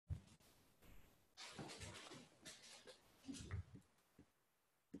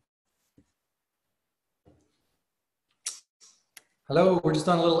Hello, we're just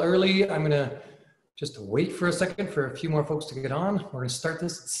on a little early. I'm gonna just wait for a second for a few more folks to get on. We're gonna start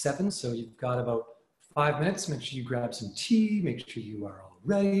this at 7, so you've got about 5 minutes. Make sure you grab some tea, make sure you are all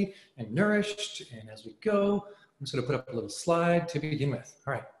ready and nourished. And as we go, I'm just gonna put up a little slide to begin with.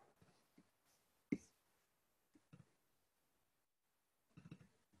 All right.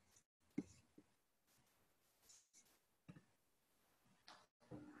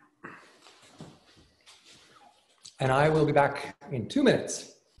 And I will be back in 2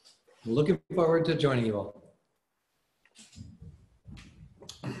 minutes. Looking forward to joining you all.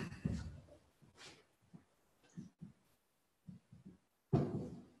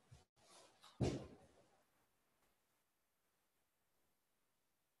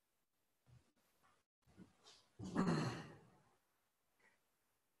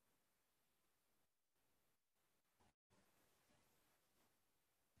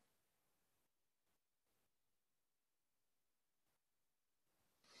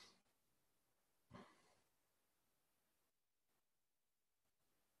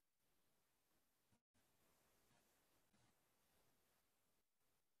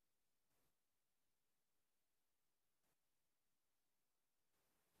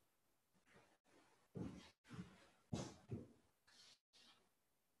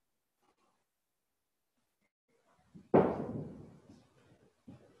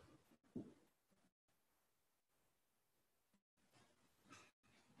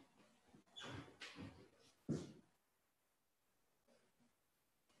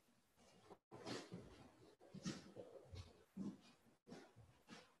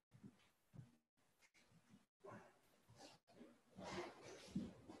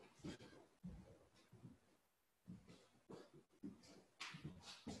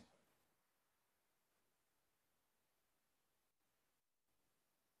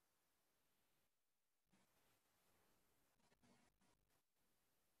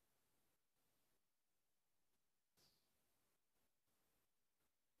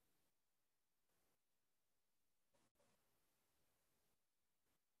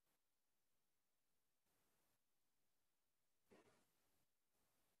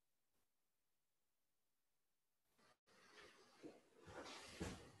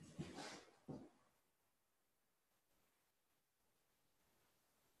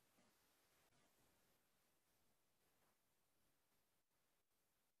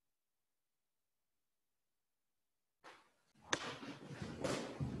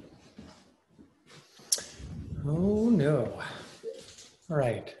 Oh no. All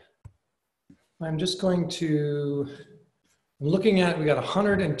right. I'm just going to, I'm looking at, we got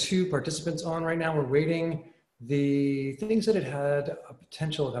 102 participants on right now. We're waiting. The thing said it had a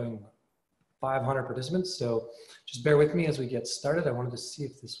potential of having 500 participants. So just bear with me as we get started. I wanted to see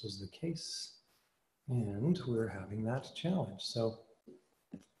if this was the case. And we're having that challenge. So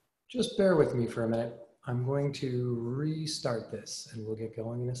just bear with me for a minute. I'm going to restart this and we'll get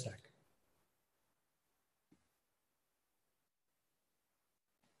going in a sec.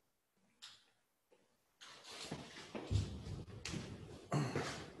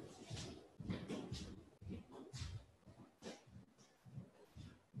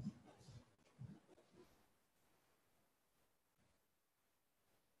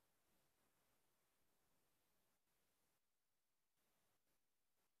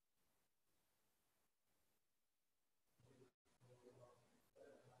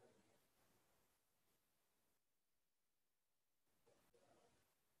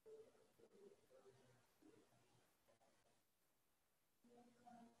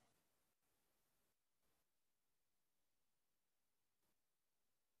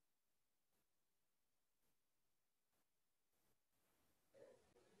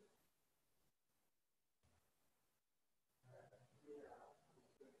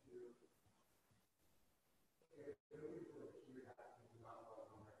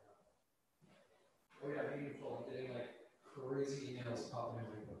 Oh yeah, meaningful. I'm getting like crazy emails popping in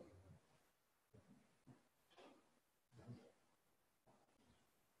my book.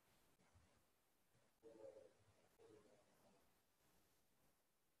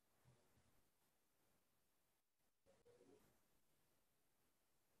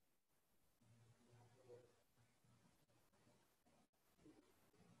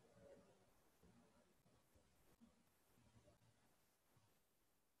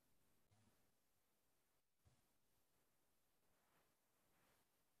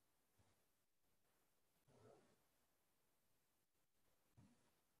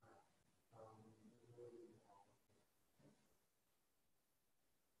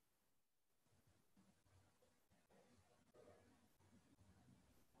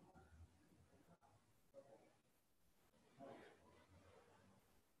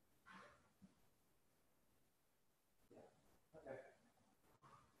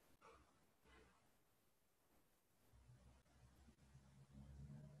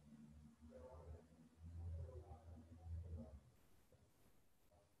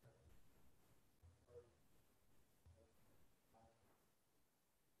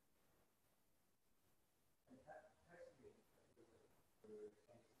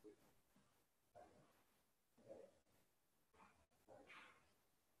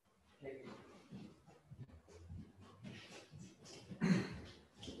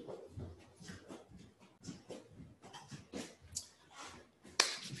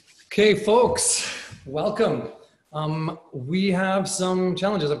 Okay, folks, welcome. We have some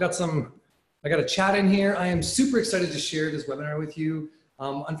challenges. I got a chat in here. I am super excited to share this webinar with you.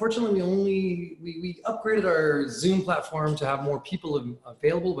 Unfortunately, we upgraded our Zoom platform to have more people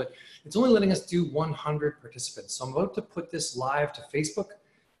available, but it's only letting us do 100 participants. So I'm about to put this live to Facebook.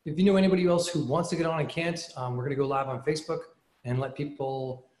 If you know anybody else who wants to get on and can't, we're gonna go live on Facebook and let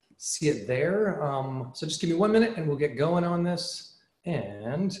people see it there. So just give me 1 minute and we'll get going on this.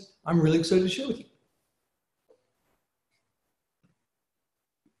 And I'm really excited to share with you.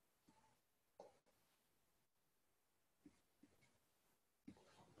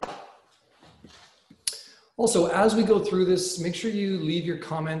 Also, as we go through this, make sure you leave your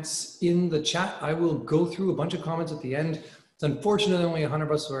comments in the chat. I will go through a bunch of comments at the end. It's unfortunate only 100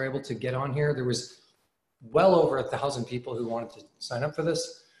 of us were able to get on here. There was well over 1,000 people who wanted to sign up for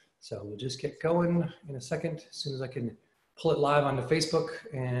this. So we'll just get going in a second, as soon as I can pull it live onto Facebook,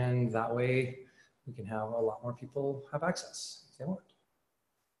 and that way we can have a lot more people have access if they want.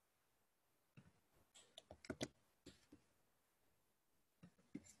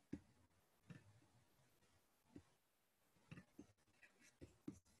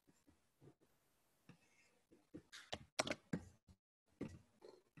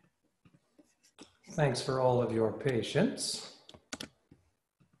 Thanks for all of your patience.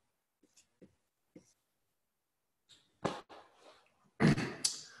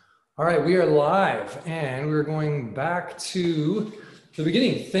 All right, we are live and we're going back to the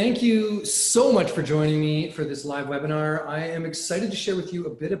beginning. Thank you so much for joining me for this live webinar. I am excited to share with you a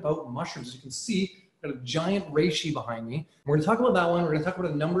bit about mushrooms. As you can see, I've got a giant reishi behind me. We're gonna talk about that one. We're gonna talk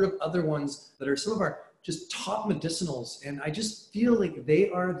about a number of other ones that are some of our just top medicinals. And I just feel like they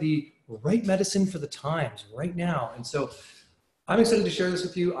are the right medicine for the times right now. And so I'm excited to share this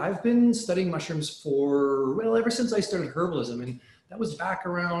with you. I've been studying mushrooms for, well, ever since I started herbalism. And that was back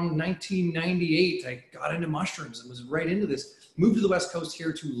around 1998. I got into mushrooms and was right into this. Moved to the West Coast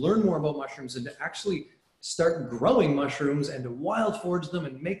here to learn more about mushrooms and to actually start growing mushrooms and to wild forage them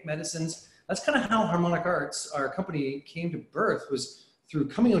and make medicines. That's kind of how Harmonic Arts, our company, came to birth, was through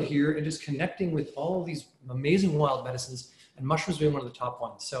coming out here and just connecting with all of these amazing wild medicines, and mushrooms being one of the top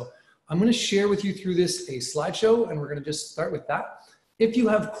ones. So I'm going to share with you through this a slideshow, and we're going to just start with that. If you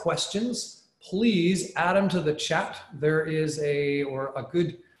have questions, please add them to the chat. There is a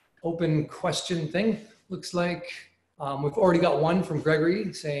good open question thing. Looks like we've already got one from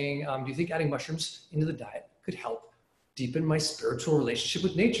Gregory saying, do you think adding mushrooms into the diet could help deepen my spiritual relationship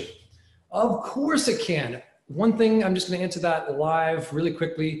with nature? Of course it can. One thing, I'm just going to answer that live really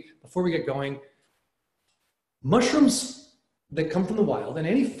quickly before we get going. Mushrooms that come from the wild, and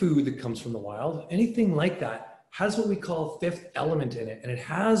any food that comes from the wild, anything like that, has what we call fifth element in it. And it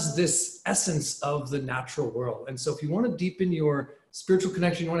has this essence of the natural world. And so if you want to deepen your spiritual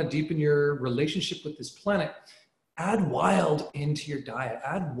connection, you want to deepen your relationship with this planet, add wild into your diet,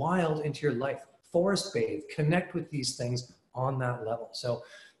 add wild into your life, forest bathe, connect with these things on that level. So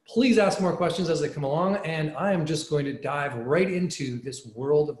please ask more questions as they come along. And I am just going to dive right into this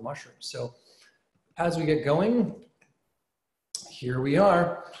world of mushrooms. So as we get going, here we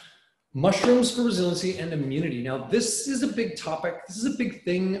are. Mushrooms for resiliency and immunity. Now, this is a big topic. This is a big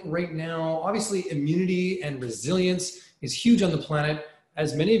thing right now. Obviously, immunity and resilience is huge on the planet.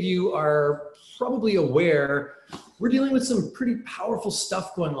 As many of you are probably aware, we're dealing with some pretty powerful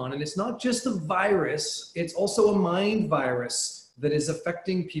stuff going on. And it's not just a virus, it's also a mind virus that is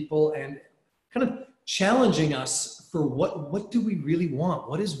affecting people and kind of challenging us for what do we really want?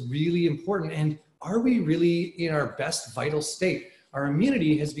 What is really important? And are we really in our best vital state? Our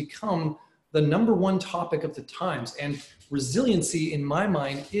immunity has become the #1 topic of the times, and resiliency, in my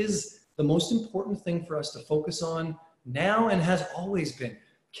mind, is the most important thing for us to focus on now and has always been.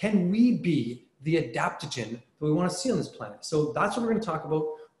 Can we be the adaptogen that we want to see on this planet? So that's what we're going to talk about,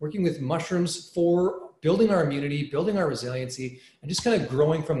 working with mushrooms for building our immunity, building our resiliency, and just kind of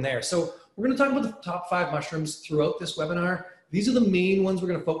growing from there. So we're going to talk about the top 5 mushrooms throughout this webinar. These are the main ones we're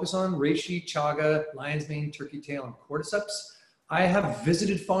going to focus on: reishi, chaga, lion's mane, turkey tail, and cordyceps. I have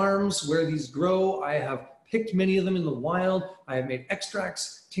visited farms where these grow. I have picked many of them in the wild. I have made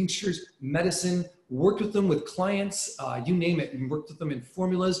extracts, tinctures, medicine, worked with them with clients, you name it, and worked with them in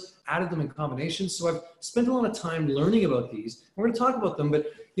formulas, added them in combinations. So I've spent a lot of time learning about these. We're going to talk about them, but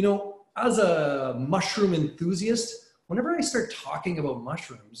you know, as a mushroom enthusiast, whenever I start talking about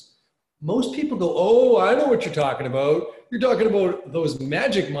mushrooms, most people go, oh, I know what you're talking about. You're talking about those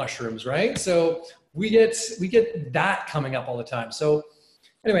magic mushrooms, right? So we get that coming up all the time. So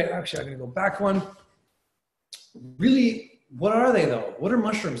anyway, actually, I'm going to go back one. Really, what are they though? What are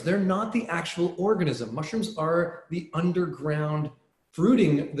mushrooms? They're not the actual organism. Mushrooms are the underground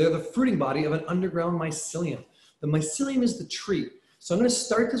they're the fruiting body of an underground mycelium. The mycelium is the tree. So I'm going to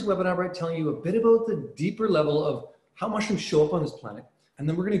start this webinar by telling you a bit about the deeper level of how mushrooms show up on this planet. And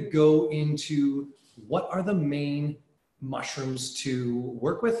then we're going to go into what are the main mushrooms to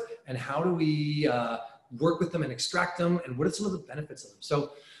work with and how do we work with them and extract them and what are some of the benefits of them.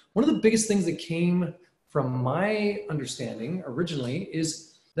 So one of the biggest things that came from my understanding originally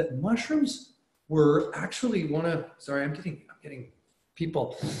is that mushrooms were actually sorry, I'm getting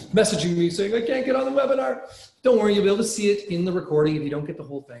people messaging me saying, I can't get on the webinar. Don't worry, you'll be able to see it in the recording if you don't get the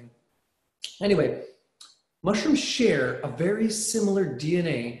whole thing. Anyway, mushrooms share a very similar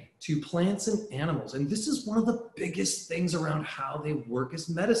DNA to plants and animals. And this is one of the biggest things around how they work as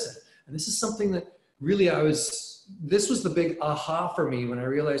medicine. And this is something that really this was the big aha for me when I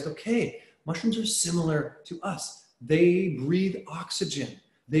realized, okay, mushrooms are similar to us. They breathe oxygen.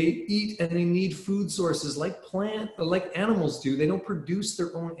 They eat and they need food sources like animals do. They don't produce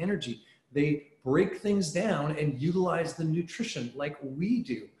their own energy. They break things down and utilize the nutrition like we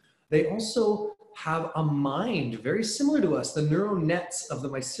do. They also have a mind very similar to us. The neural nets of the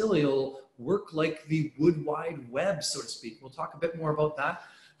mycelial work like the wood wide web, so to speak. We'll talk a bit more about that,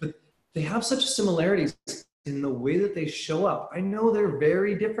 but they have such similarities in the way that they show up. I know they're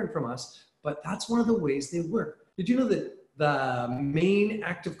very different from us, but that's one of the ways they work. Did you know that the main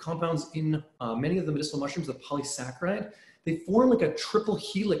active compounds in many of the medicinal mushrooms, the polysaccharide, they form like a triple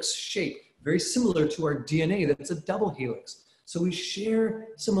helix shape, very similar to our DNA, that's a double helix. So we share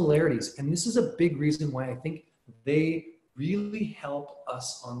similarities. And this is a big reason why I think they really help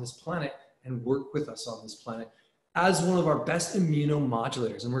us on this planet and work with us on this planet as one of our best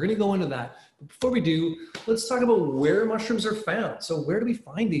immunomodulators. And we're going to go into that. But before we do, let's talk about where mushrooms are found. So where do we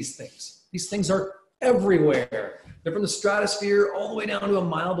find these things? These things are everywhere. They're from the stratosphere all the way down to a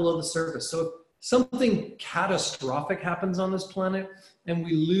mile below the surface. So if something catastrophic happens on this planet and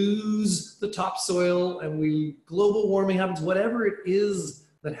we lose the topsoil and global warming happens, whatever it is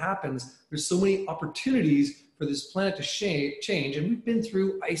that happens, there's so many opportunities for this planet to change. And we've been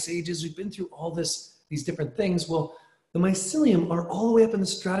through ice ages, we've been through all these different things. Well, the mycelium are all the way up in the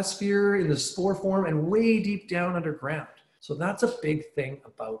stratosphere, in the spore form, and way deep down underground. So that's a big thing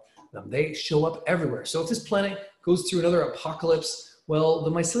about them. They show up everywhere. So if this planet goes through another apocalypse, well, the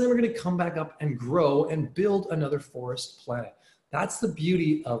mycelium are going to come back up and grow and build another forest planet. That's the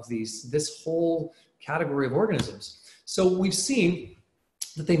beauty of this whole category of organisms. So we've seen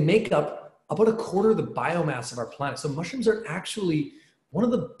that they make up about a quarter of the biomass of our planet. So mushrooms are actually one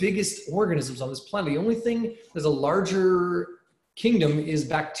of the biggest organisms on this planet. The only thing that's a larger kingdom is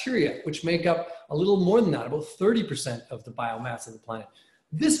bacteria, which make up a little more than that, about 30% of the biomass of the planet.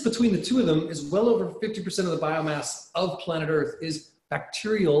 This, between the two of them, is well over 50% of the biomass of planet Earth is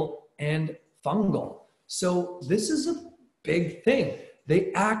bacterial and fungal. So this is a big thing.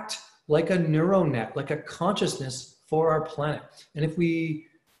 They act like a neural net, like a consciousness for our planet. And if we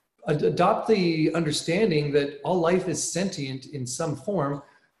adopt the understanding that all life is sentient in some form,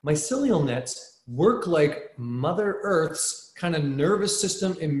 mycelial nets work like Mother Earth's kind of nervous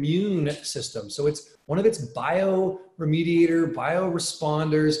system, immune system. So it's one of its bioremediator,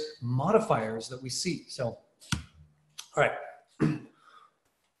 bioresponders, modifiers that we see. So, all right.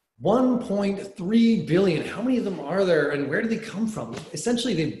 1.3 billion. How many of them are there and where do they come from?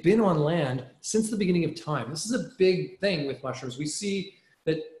 Essentially, they've been on land since the beginning of time. This is a big thing with mushrooms. We see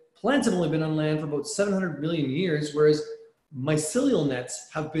that plants have only been on land for about 700 million years, whereas mycelial nets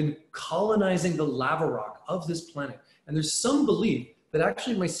have been colonizing the lava rock of this planet. And there's some belief that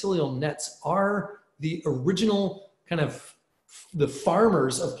actually mycelial nets are the original kind of the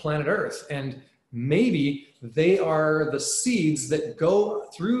farmers of planet Earth. And maybe they are the seeds that go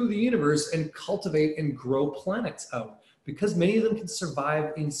through the universe and cultivate and grow planets out, because many of them can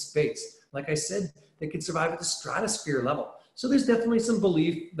survive in space. Like I said, they can survive at the stratosphere level. So there's definitely some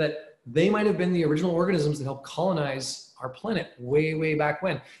belief that they might have been the original organisms that helped colonize our planet way, way back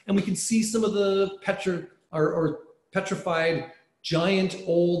when. And we can see some of the petrified giant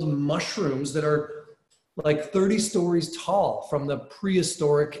old mushrooms that are like 30 stories tall from the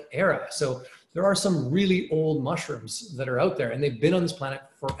prehistoric era. So there are some really old mushrooms that are out there and they've been on this planet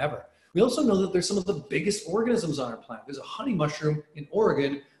forever. We also know that there's some of the biggest organisms on our planet. There's a honey mushroom in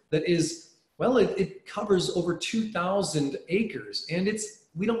Oregon that is, well, it covers over 2,000 acres and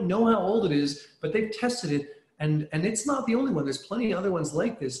we don't know how old it is, but they've tested it and it's not the only one. There's plenty of other ones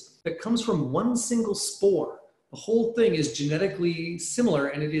like this that comes from one single spore. The whole thing is genetically similar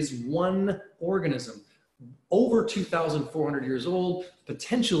and it is one organism. Over 2,400 years old,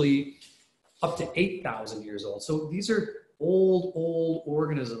 potentially up to 8,000 years old. So these are old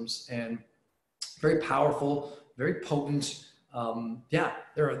organisms and very powerful, very potent. yeah,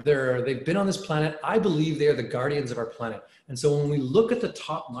 they've been on this planet. I believe they are the guardians of our planet. And so when we look at the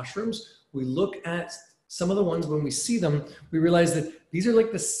top mushrooms, we look at some of the ones, when we see them, we realize that these are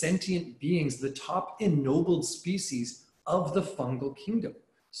like the sentient beings, the top ennobled species of the fungal kingdom.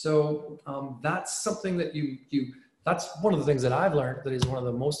 So that's something that that's one of the things that I've learned that is one of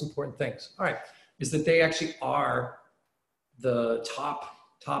the most important things. All right, is that they actually are the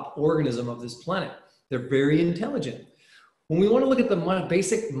top organism of this planet. They're very intelligent. When we want to look at the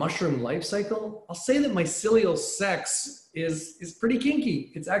basic mushroom life cycle, I'll say that mycelial sex is pretty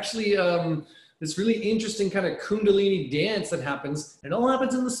kinky. It's actually this really interesting kind of kundalini dance that happens. It all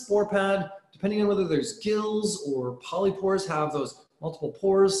happens in the spore pad, depending on whether there's gills or polypores have those multiple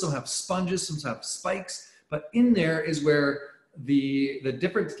pores. Some have sponges, some have spikes. But in there is where the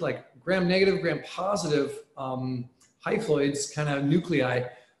different, like gram-negative, gram-positive hyphoids, kind of nuclei,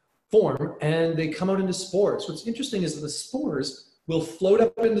 form, and they come out into spores. What's interesting is that the spores will float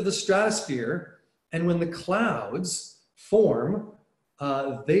up into the stratosphere, and when the clouds form,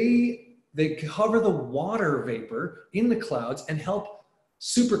 they cover the water vapor in the clouds and help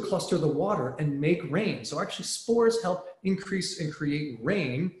supercluster the water and make rain. So actually spores help increase and create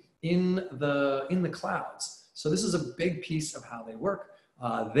rain in the clouds. So this is a big piece of how they work.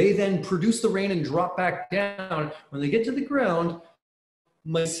 They then produce the rain and drop back down. When they get to the ground,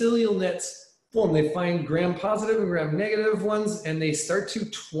 mycelial nets form. They find gram-positive and gram-negative ones, and they start to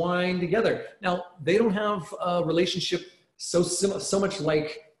twine together. Now, they don't have a relationship so much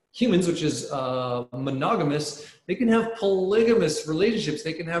like humans, which is monogamous. They can have polygamous relationships.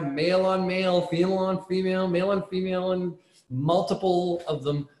 They can have male on male, female on female, male on female, and multiple of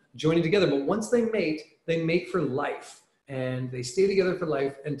them joining together. But once they mate for life, and they stay together for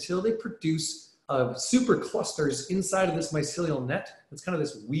life until they produce super clusters inside of this mycelial net. It's kind of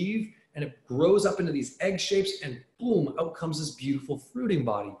this weave, and it grows up into these egg shapes, and boom, out comes this beautiful fruiting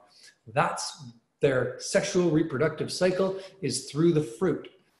body. That's their sexual reproductive cycle, is through the fruit.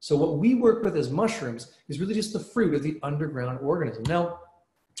 So what we work with as mushrooms is really just the fruit of the underground organism. Now,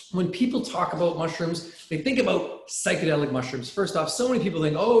 when people talk about mushrooms, they think about psychedelic mushrooms. First off, so many people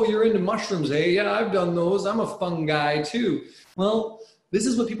think, oh, you're into mushrooms, eh? Yeah, I've done those. I'm a fungi too. Well, this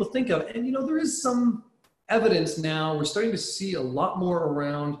is what people think of. And you know, there is some evidence now. We're starting to see a lot more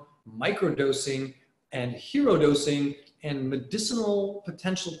around microdosing and hero dosing and medicinal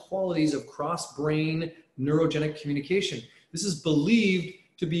potential qualities of cross-brain neurogenic communication. This is believed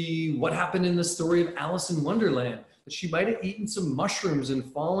to be what happened in the story of Alice in Wonderland, that she might have eaten some mushrooms and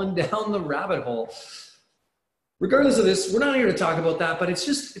fallen down the rabbit hole. Regardless of this, we're not here to talk about that, but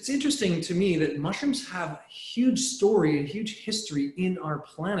it's interesting to me that mushrooms have a huge story and huge history in our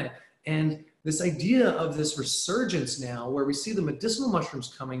planet. And this idea of this resurgence now, where we see the medicinal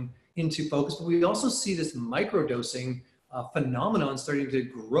mushrooms coming into focus, but we also see this microdosing phenomenon starting to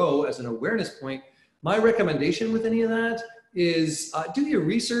grow as an awareness point. My recommendation with any of that is do your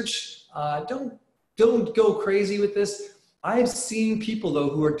research. Don't go crazy with this. I've seen people, though,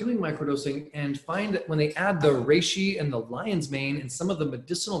 who are doing microdosing and find that when they add the reishi and the lion's mane and some of the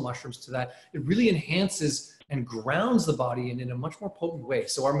medicinal mushrooms to that, it really enhances and grounds the body in a much more potent way.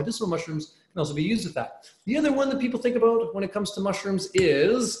 So our medicinal mushrooms can also be used with that. The other one that people think about when it comes to mushrooms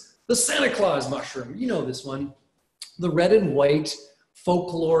is the Santa Claus mushroom. You know this one. The red and white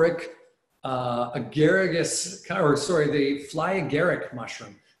folkloric the fly agaric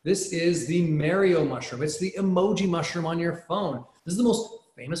mushroom. This is the Mario mushroom. It's the emoji mushroom on your phone. This is the most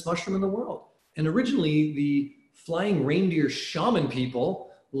famous mushroom in the world. And originally, the flying reindeer shaman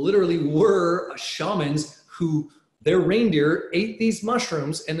people literally were shamans who their reindeer ate these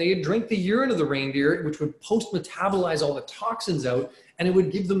mushrooms, and they'd drink the urine of the reindeer, which would post-metabolize all the toxins out, and it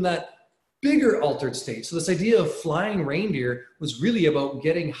would give them that bigger altered state. So this idea of flying reindeer was really about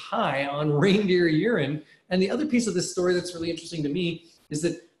getting high on reindeer urine. And the other piece of this story that's really interesting to me is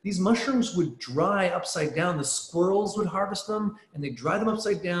that these mushrooms would dry upside down. The squirrels would harvest them, and they dry them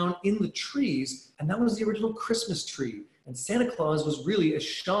upside down in the trees. And that was the original Christmas tree. And Santa Claus was really a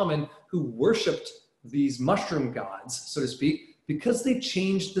shaman who worshiped these mushroom gods, so to speak, because they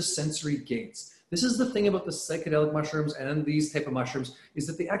changed the sensory gates. This is the thing about the psychedelic mushrooms and these type of mushrooms, is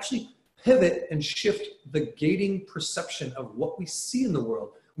that they actually pivot and shift the gating perception of what we see in the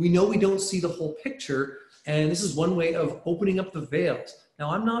world. We know we don't see the whole picture, and this is one way of opening up the veils. Now,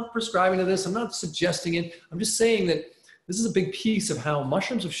 I'm not prescribing to this. I'm not suggesting it. I'm just saying that this is a big piece of how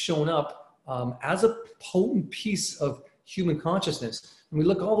mushrooms have shown up as a potent piece of human consciousness. And we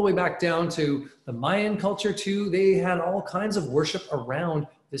look all the way back down to the Mayan culture too. They had all kinds of worship around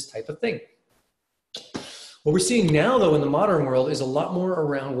this type of thing. What we're seeing now, though, in the modern world is a lot more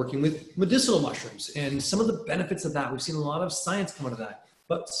around working with medicinal mushrooms and some of the benefits of that. We've seen a lot of science come out of that.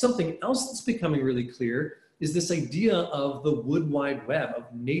 But something else that's becoming really clear is this idea of the wood wide web, of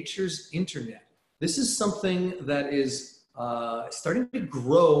nature's internet. This is something that is starting to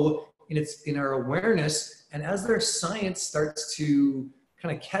grow in our awareness. And as their science starts to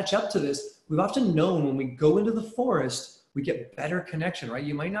kind of catch up to this, we've often known when we go into the forest, we get better connection, right?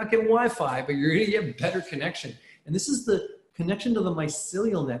 You might not get Wi-Fi, but you're gonna get better connection. And this is the connection to the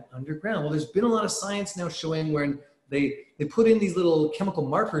mycelial net underground. Well, there's been a lot of science now showing when they put in these little chemical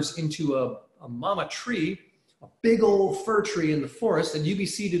markers into a mama tree, a big old fir tree in the forest, and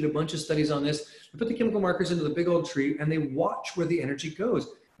UBC did a bunch of studies on this. They put the chemical markers into the big old tree and they watch where the energy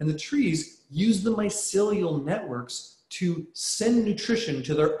goes. And the trees use the mycelial networks to send nutrition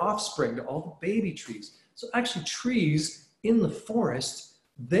to their offspring, to all the baby trees. So actually trees in the forest,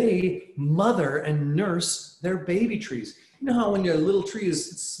 they mother and nurse their baby trees. You know how when your little tree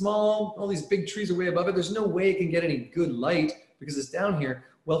is small, all these big trees are way above it, there's no way it can get any good light because it's down here.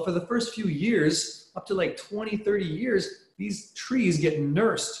 Well, for the first few years, up to like 20, 30 years, these trees get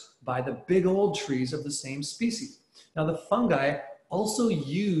nursed by the big old trees of the same species. Now the fungi also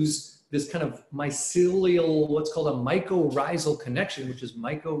use this kind of mycelial, what's called a mycorrhizal connection, which is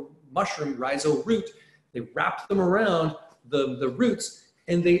mushroom rhizal root. They wrap them around the roots,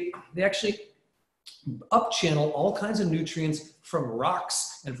 and they actually up-channel all kinds of nutrients from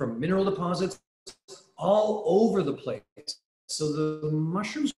rocks and from mineral deposits all over the place. So the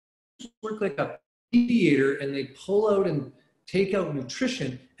mushrooms work like a mediator, and they pull out and take out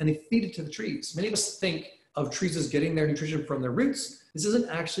nutrition and they feed it to the trees. Many of us think of trees as getting their nutrition from their roots. This isn't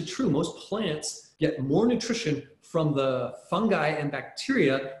actually true. Most plants get more nutrition from the fungi and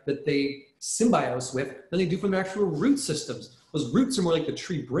bacteria that they symbiose with than they do from their actual root systems. Those roots are more like the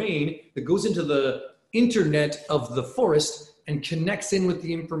tree brain that goes into the internet of the forest and connects in with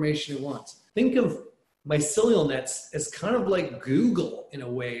the information it wants. Think of mycelial nets as kind of like Google in a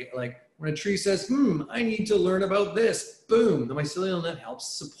way. Like when a tree says, I need to learn about this, boom, the mycelial net helps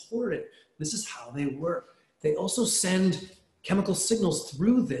support it. This is how they work. They also send chemical signals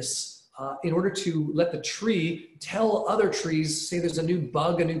through this in order to let the tree tell other trees, say there's a new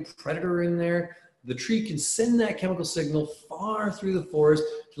bug, a new predator in there, the tree can send that chemical signal far through the forest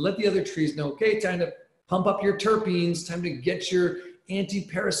to let the other trees know, okay, time to pump up your terpenes, time to get your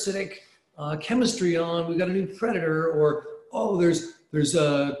anti-parasitic chemistry on, we've got a new predator, or, oh, there's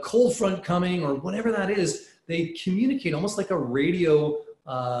a cold front coming, or whatever that is. They communicate almost like a radio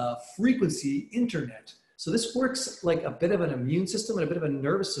frequency internet. So this works like a bit of an immune system and a bit of a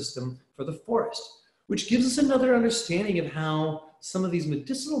nervous system for the forest, which gives us another understanding of how some of these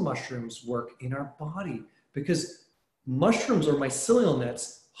medicinal mushrooms work in our body, because mushrooms or mycelial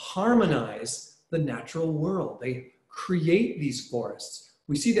nets harmonize the natural world. They create these forests.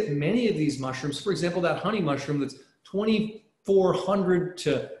 We see that many of these mushrooms, for example, that honey mushroom that's 2,400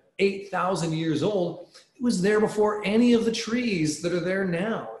 to 8,000 years old, it was there before any of the trees that are there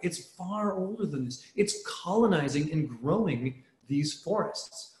now. It's far older than this. It's colonizing and growing these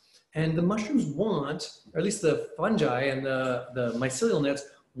forests. And the mushrooms want, or at least the fungi and the mycelial nets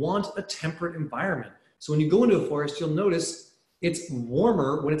want a temperate environment. So when you go into a forest, you'll notice it's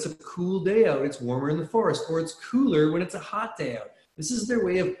warmer when it's a cool day out. It's warmer in the forest, or it's cooler when it's a hot day out. This is their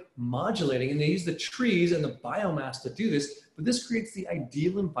way of modulating, and they use the trees and the biomass to do this, but this creates the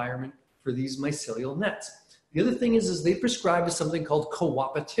ideal environment for these mycelial nets. The other thing is they prescribe something called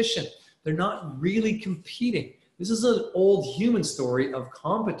coopetition. They're not really competing. This is an old human story of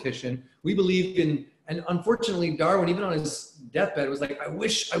competition. We believe in, and unfortunately Darwin, even on his deathbed, was like, I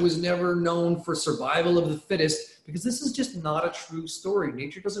wish I was never known for survival of the fittest, because this is just not a true story.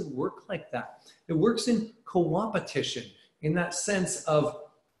 Nature doesn't work like that. It works in coopetition, in that sense of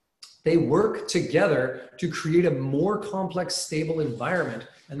they work together to create a more complex, stable environment.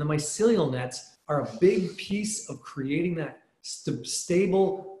 And the mycelial nets are a big piece of creating that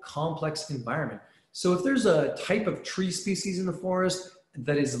stable, complex environment. So if there's a type of tree species in the forest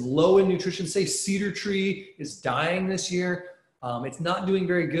that is low in nutrition, say cedar tree is dying this year, it's not doing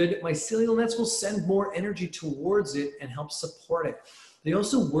very good, mycelial nets will send more energy towards it and help support it. They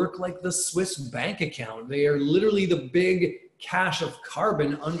also work like the Swiss bank account. They are literally the big cache of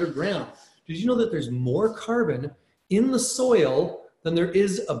carbon underground. Did you know that there's more carbon in the soil than there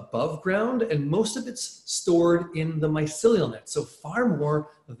is above ground? And most of it's stored in the mycelial net. So far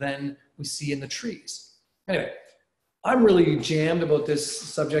more than we see in the trees. Anyway, I'm really jammed about this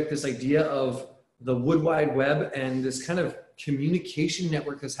subject, this idea of the wood wide web and this kind of communication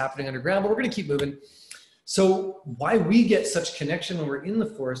network that's happening underground, but we're going to keep moving. So why we get such connection when we're in the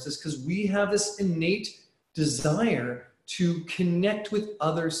forest is because we have this innate desire to connect with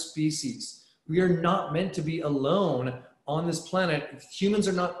other species. We are not meant to be alone on this planet. Humans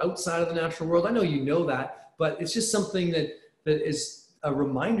are not outside of the natural world. I know you know that, but it's just something that is a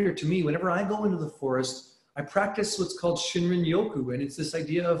reminder to me. Whenever I go into the forest, I practice what's called Shinrin Yoku, and it's this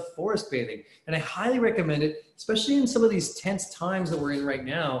idea of forest bathing. And I highly recommend it, especially in some of these tense times that we're in right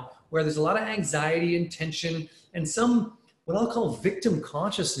now, where there's a lot of anxiety and tension and some, what I'll call victim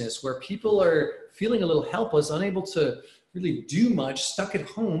consciousness, where people are feeling a little helpless, unable to really do much, stuck at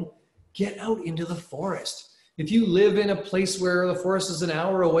home. Get out into the forest. If you live in a place where the forest is an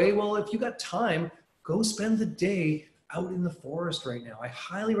hour away, well, if you got time, go spend the day out in the forest right now. I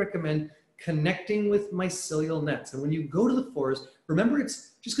highly recommend connecting with mycelial nets. And when you go to the forest, remember,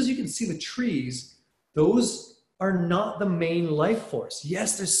 it's just because you can see the trees, those are not the main life force.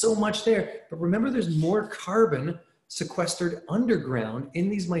 Yes, there's so much there, but remember there's more carbon sequestered underground in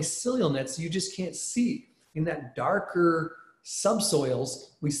these mycelial nets you just can't see. In that darker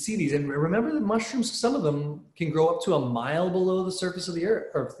subsoils, we see these. And remember, the mushrooms, some of them can grow up to a mile below the surface of the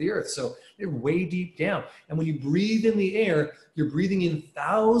earth. So they're way deep down. And when you breathe in the air, you're breathing in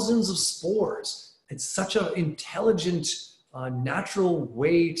thousands of spores. It's such an intelligent, natural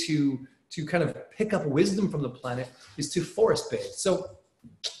way to kind of pick up wisdom from the planet is to forest bathe. So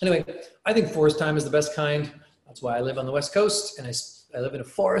anyway, I think forest time is the best kind. That's why I live on the West Coast, and I live in a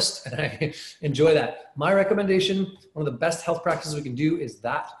forest, and I enjoy that. My recommendation, one of the best health practices we can do is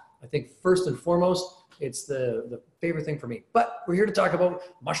that. I think first and foremost, it's the favorite thing for me. But we're here to talk about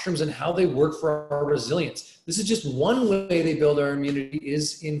mushrooms and how they work for our resilience. This is just one way they build our immunity,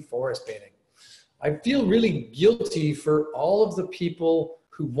 is in forest bathing. I feel really guilty for all of the people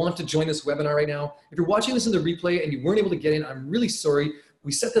who want to join this webinar right now. If you're watching this in the replay and you weren't able to get in, I'm really sorry.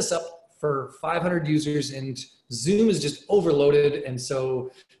 We set this up for 500 users and Zoom is just overloaded, and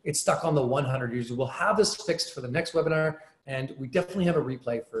so it's stuck on the 100 users. We'll have this fixed for the next webinar, and we definitely have a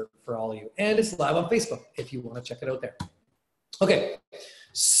replay for all of you. And it's live on Facebook if you want to check it out there. Okay,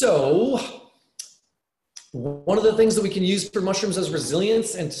 so one of the things that we can use for mushrooms as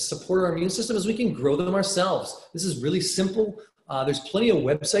resilience and to support our immune system is we can grow them ourselves. This is really simple. There's plenty of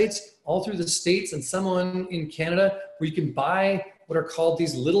websites all through the States and some in Canada where you can buy what are called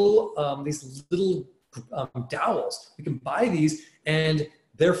these little dowels. We can buy these and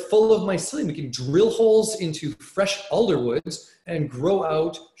they're full of mycelium. We can drill holes into fresh alderwoods and grow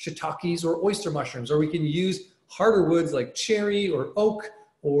out shiitakes or oyster mushrooms, or we can use harder woods like cherry or oak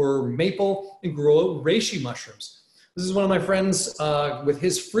or maple and grow out reishi mushrooms. This is one of my friends with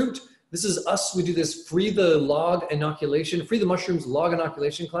his fruit. This is us. We do this free the mushrooms log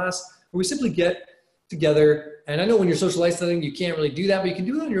inoculation class, where we simply get together. And I know when you're social isolating, you can't really do that, but you can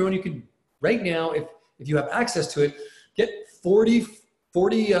do it on your own. You can, right now, if you have access to it, get 40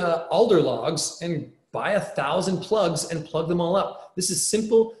 alder logs and buy 1,000 plugs and plug them all up. This is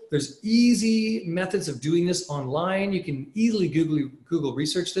simple. There's easy methods of doing this online. You can easily Google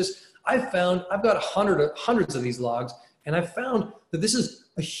research this. I've got hundreds of these logs, and I've found that this is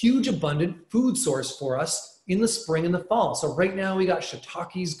a huge abundant food source for us in the spring and the fall. So right now we got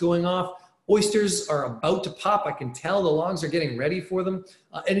shiitakes going off. Oysters are about to pop. I can tell the logs are getting ready for them.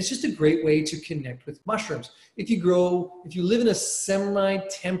 And it's just a great way to connect with mushrooms. If you live in a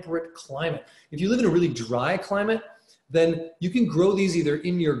semi-temperate climate, if you live in a really dry climate, then you can grow these either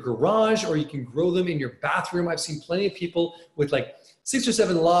in your garage or you can grow them in your bathroom. I've seen plenty of people with like 6 or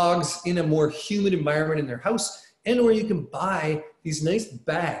 7 logs in a more humid environment in their house, or you can buy these nice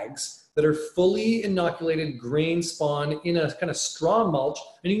bags that are fully inoculated grain spawn in a kind of straw mulch,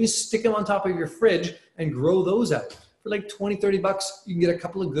 and you can stick them on top of your fridge and grow those out. For like 20, 30 bucks, you can get a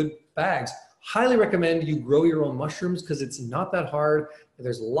couple of good bags. Highly recommend you grow your own mushrooms because it's not that hard.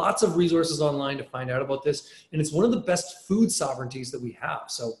 There's lots of resources online to find out about this, and it's one of the best food sovereignties that we have.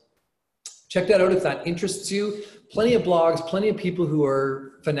 So check that out if that interests you. Plenty of blogs, plenty of people who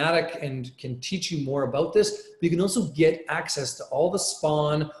are fanatic and can teach you more about this. But you can also get access to all the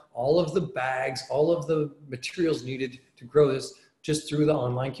spawn, all of the bags, all of the materials needed to grow this just through the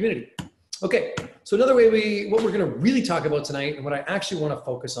online community. Okay, so another way what we're gonna really talk about tonight, and what I actually wanna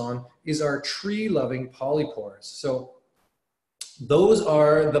focus on, is our tree-loving polypores. So those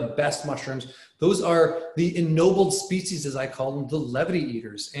are the best mushrooms. Those are the ennobled species, as I call them, the levity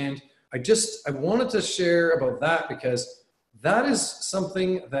eaters. And I wanted to share about that because that is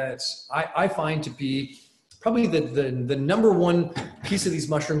something that I find to be probably the number one piece of these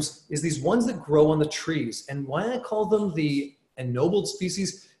mushrooms is these ones that grow on the trees. And why I call them the ennobled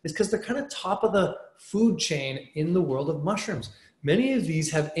species is because they're kind of top of the food chain in the world of mushrooms. Many of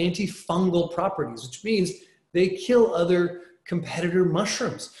these have antifungal properties, which means they kill other competitor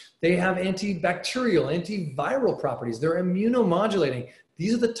mushrooms. They have antibacterial, antiviral properties. They're immunomodulating.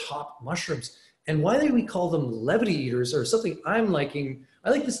 These are the top mushrooms. And why do we call them levity eaters, or something I'm liking?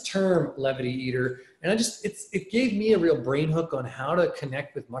 I like this term levity eater. And it gave me a real brain hook on how to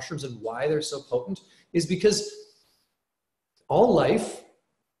connect with mushrooms and why they're so potent, is because all life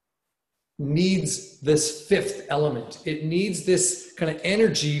needs this fifth element. It needs this kind of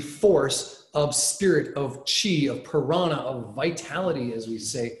energy force of spirit, of chi, of prana, of vitality, as we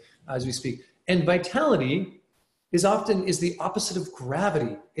say, as we speak. And vitality is the opposite of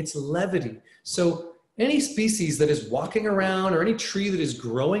gravity. It's levity. So any species that is walking around, or any tree that is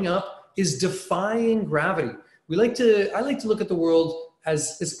growing up, is defying gravity. I like to look at the world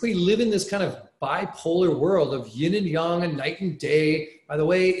as we live in this kind of bipolar world of yin and yang and night and day. By the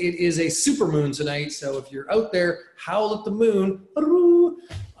way, it is a supermoon tonight, so if you're out there, howl at the moon.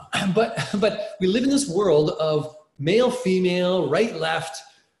 But we live in this world of male, female, right, left.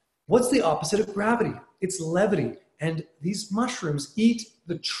 What's the opposite of gravity? It's levity. And these mushrooms eat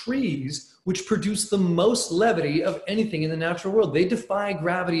the trees which produce the most levity of anything in the natural world. They defy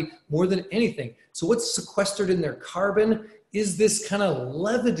gravity more than anything. So what's sequestered in their carbon is this kind of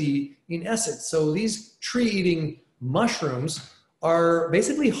levity in essence. So these tree-eating mushrooms are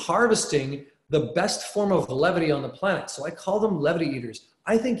basically harvesting the best form of levity on the planet. So I call them levity eaters.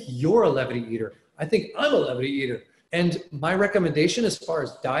 I think you're a levity eater. I think I'm a levity eater. And my recommendation as far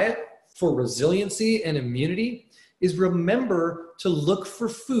as diet for resiliency and immunity is remember to look for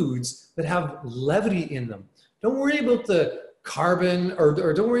foods that have levity in them. Don't worry about the carbon,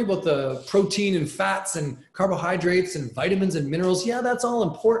 or don't worry about the protein and fats and carbohydrates and vitamins and minerals. Yeah, that's all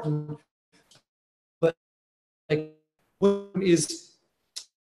important. But like,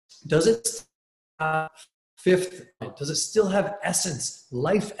 does it have fifth? Does it still have essence,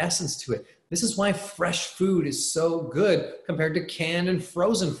 life essence to it? This is why fresh food is so good compared to canned and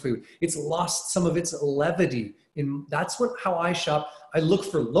frozen food. It's lost some of its levity. That's how I shop. I look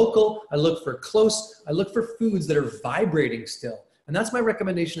for local, I look for close, I look for foods that are vibrating still. And that's my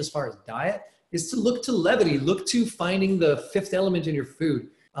recommendation as far as diet, is to look to levity, look to finding the fifth element in your food.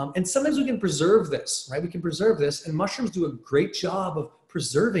 And sometimes we can preserve this, right? We can preserve this, and mushrooms do a great job of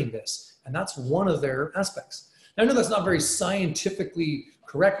preserving this. And that's one of their aspects. Now, I know that's not very scientifically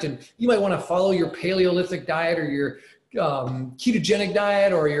correct, and you might want to follow your Paleolithic diet or your ketogenic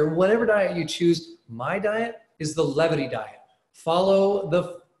diet or your whatever diet you choose. My diet is the levity diet. Follow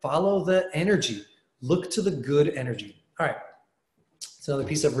the energy. Look to the good energy. All right. It's another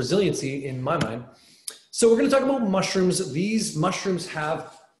piece of resiliency in my mind. So we're going to talk about mushrooms. These mushrooms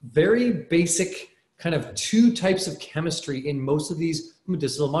have very basic kind of two types of chemistry in most of these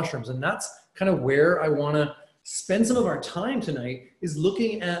medicinal mushrooms. And that's kind of where I want to spend some of our time tonight, is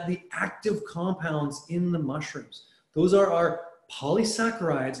looking at the active compounds in the mushrooms. Those are our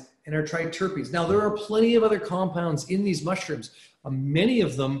polysaccharides and our triterpenes. Now, there are plenty of other compounds in these mushrooms. Many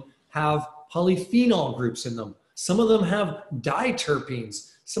of them have polyphenol groups in them. Some of them have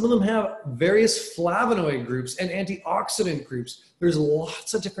diterpenes. Some of them have various flavonoid groups and antioxidant groups. There's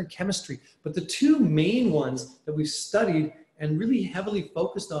lots of different chemistry, but the two main ones that we've studied and really heavily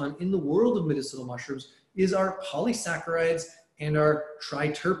focused on in the world of medicinal mushrooms is our polysaccharides and our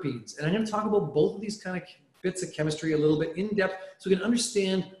triterpenes. And I'm going to talk about both of these kind of bits of chemistry a little bit in depth so we can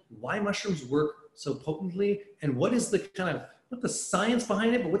understand why mushrooms work so potently and what is the kind of, not the science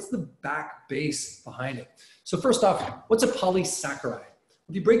behind it, but what's the back base behind it. So first off, what's a polysaccharide?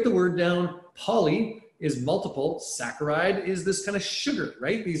 If you break the word down, poly is multiple, saccharide is this kind of sugar,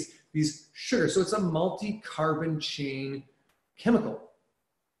 right? These sugars. So it's a multi-carbon chain chemical.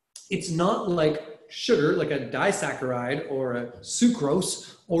 It's not like sugar, like a disaccharide or a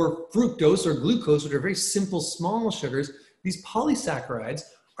sucrose or fructose or glucose, which are very simple, small sugars. These polysaccharides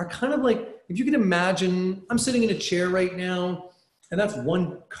are kind of like, if you can imagine, I'm sitting in a chair right now, and that's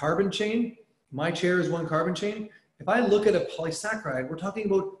one carbon chain. My chair is one carbon chain. If I look at a polysaccharide, we're talking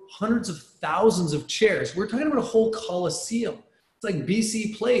about hundreds of thousands of chairs. We're talking about a whole coliseum. It's like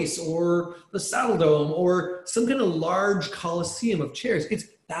BC Place or the Saddle Dome or some kind of large coliseum of chairs. It's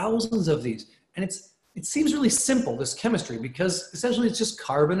thousands of these. And it seems really simple, this chemistry, because essentially it's just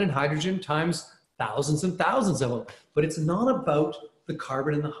carbon and hydrogen times thousands and thousands of them. But it's not about the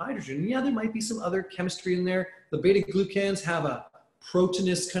carbon and the hydrogen. Yeah, there might be some other chemistry in there. The beta-glucans have a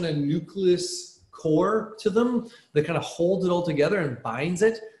proteinous kind of nucleus core to them that kind of holds it all together and binds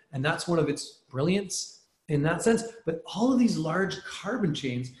it. And that's one of its brilliance in that sense. But all of these large carbon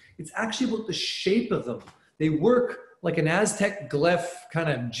chains, it's actually about the shape of them. They work like an Aztec glyph kind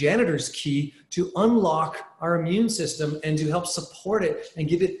of janitor's key to unlock our immune system and to help support it and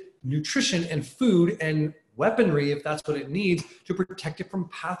give it nutrition and food and weaponry, if that's what it needs, to protect it from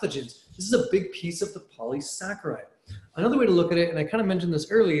pathogens. This is a big piece of the polysaccharide. Another way to look at it, and I kind of mentioned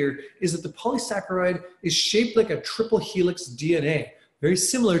this earlier, is that the polysaccharide is shaped like a triple helix DNA, very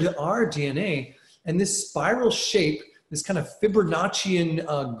similar to our DNA. And this spiral shape, this kind of Fibonaccian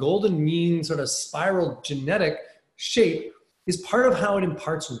golden mean sort of spiral genetic shape, is part of how it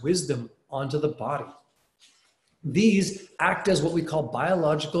imparts wisdom onto the body. These act as what we call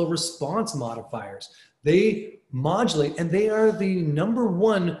biological response modifiers. They modulate, and they are the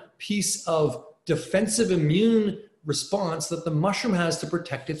 #1 piece of defensive immune response that the mushroom has to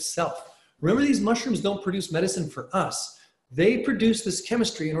protect itself. Remember, these mushrooms don't produce medicine for us. They produce this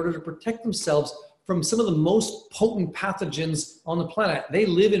chemistry in order to protect themselves from some of the most potent pathogens on the planet. They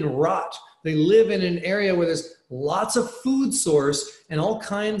live in rot. They live in an area where there's lots of food source and all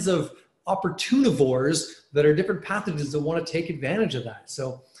kinds of opportunivores that are different pathogens that want to take advantage of that.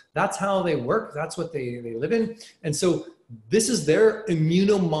 So that's how they work. That's what they live in. And so this is their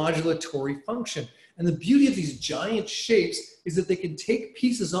immunomodulatory function. And the beauty of these giant shapes is that they can take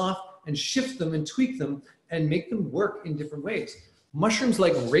pieces off and shift them and tweak them and make them work in different ways. Mushrooms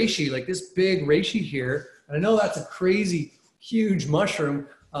like reishi, like this big reishi here, and I know that's a crazy, huge mushroom.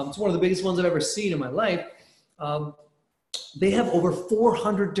 It's one of the biggest ones I've ever seen in my life. They have over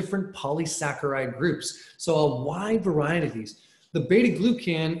 400 different polysaccharide groups. So a wide variety of these. The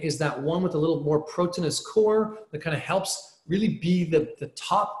beta-glucan is that one with a little more proteinous core that kind of helps really be the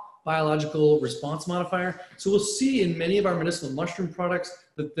top biological response modifier. So we'll see in many of our medicinal mushroom products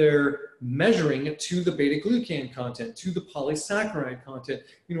that they're measuring to the beta-glucan content, to the polysaccharide content,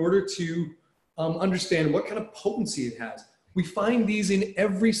 in order to understand what kind of potency it has. We find these in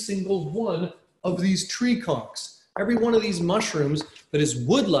every single one of these tree conchs. Every one of these mushrooms that is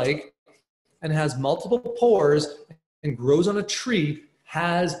wood-like and has multiple pores and grows on a tree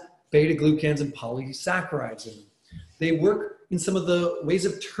has beta-glucans and polysaccharides in them. They work in some of the ways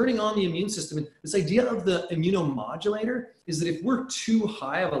of turning on the immune system. And this idea of the immunomodulator is that if we're too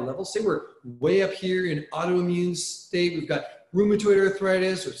high of a level, say we're way up here in autoimmune state, we've got rheumatoid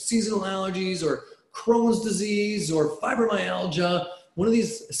arthritis or seasonal allergies or Crohn's disease or fibromyalgia, one of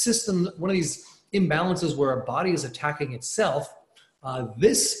these imbalances where our body is attacking itself,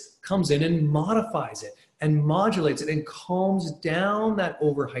 this comes in and modifies it and modulates it and calms down that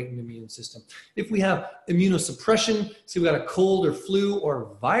over-heightened immune system. If we have immunosuppression, say we got a cold or flu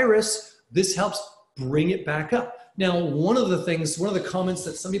or virus, this helps bring it back up. Now, one of the comments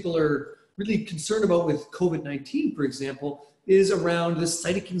that some people are really concerned about with COVID-19, for example, is around this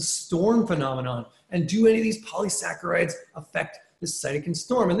cytokine storm phenomenon. And do any of these polysaccharides affect this cytokine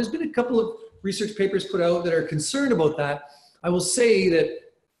storm? And there's been a couple of research papers put out that are concerned about that. I will say that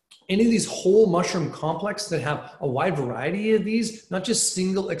any of these whole mushroom complex that have a wide variety of these, not just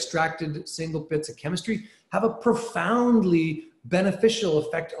extracted single bits of chemistry, have a profoundly beneficial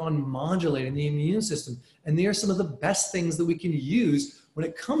effect on modulating the immune system. And they are some of the best things that we can use when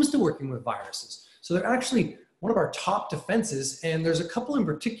it comes to working with viruses. So they're actually one of our top defenses. And there's a couple in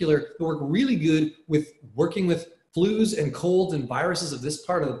particular that work really good with working with flus and colds and viruses of this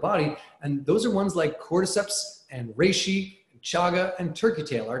part of the body. And those are ones like cordyceps and reishi, chaga, and turkey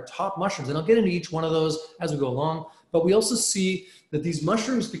tail, our top mushrooms. And I'll get into each one of those as we go along. But we also see that these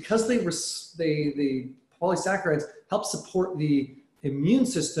mushrooms, because the polysaccharides help support the immune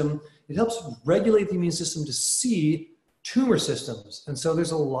system, it helps regulate the immune system to see tumor systems. And so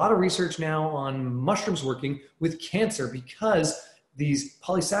there's a lot of research now on mushrooms working with cancer because these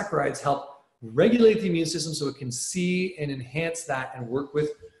polysaccharides help regulate the immune system so it can see and enhance that and work with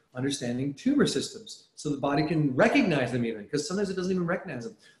understanding tumor systems so the body can recognize them even, because sometimes it doesn't even recognize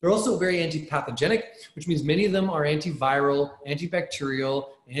them. They're also very anti-pathogenic, which means many of them are antiviral, antibacterial,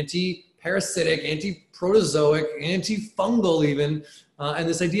 anti-parasitic, anti-protozoic, antifungal even. And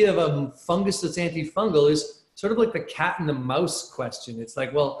this idea of a fungus that's antifungal is sort of like the cat and the mouse question. It's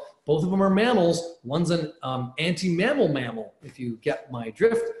like, well, both of them are mammals. One's an anti-mammal, if you get my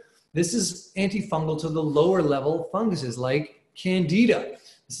drift. This is antifungal to the lower level funguses like Candida.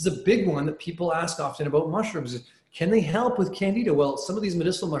 This is a big one that people ask often about mushrooms. Can they help with Candida? Well, some of these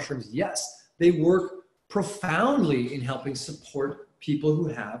medicinal mushrooms, yes, they work profoundly in helping support people who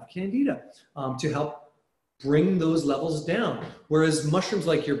have Candida to help bring those levels down. Whereas mushrooms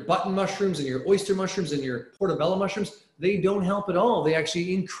like your button mushrooms and your oyster mushrooms and your portobello mushrooms, they don't help at all. They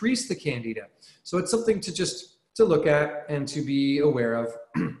actually increase the Candida. So it's something to look at and to be aware of.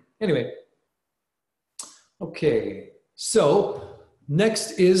 Anyway, okay, so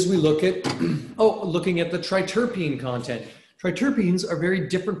next is we look at, looking at the triterpene content. Triterpenes are very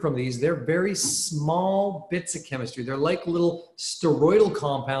different from these. They're very small bits of chemistry. They're like little steroidal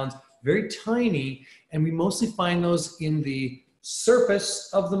compounds, very tiny, And we mostly find those in the surface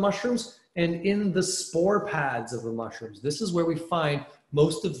of the mushrooms and in the spore pads of the mushrooms. This is where we find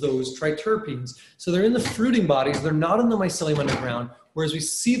most of those triterpenes. So they're in the fruiting bodies, they're not in the mycelium underground, whereas we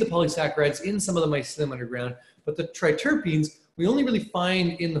see the polysaccharides in some of the mycelium underground, but the triterpenes we only really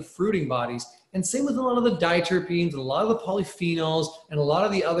find in the fruiting bodies. And same with a lot of the diterpenes, and a lot of the polyphenols, and a lot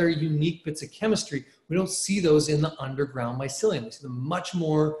of the other unique bits of chemistry. We don't see those in the underground mycelium. We see them much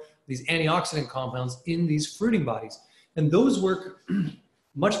more, these antioxidant compounds, in these fruiting bodies. And those work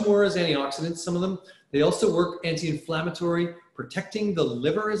much more as antioxidants, some of them. They also work anti-inflammatory. Protecting the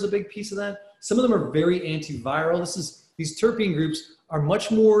liver is a big piece of that. Some of them are very antiviral. These terpene groups are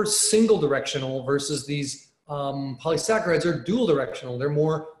much more single directional versus these polysaccharides are dual directional. They're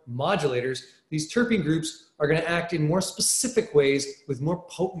more modulators. These terpene groups are going to act in more specific ways with more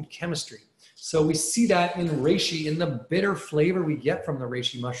potent chemistry. So we see that in reishi, in the bitter flavor we get from the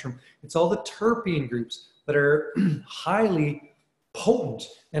reishi mushroom. It's all the terpene groups that are highly potent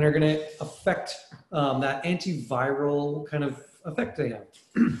and are going to affect that antiviral kind of effect they have.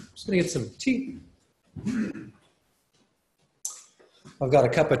 Just going to get some tea. I've got a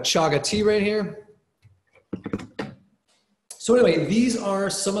cup of chaga tea right here. So anyway, these are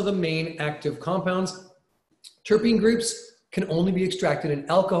some of the main active compounds. Terpene groups can only be extracted in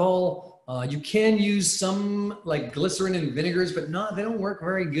alcohol. You can use some like glycerin and vinegars, but they don't work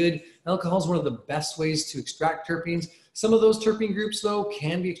very good. Alcohol is one of the best ways to extract terpenes. Some of those terpene groups, though,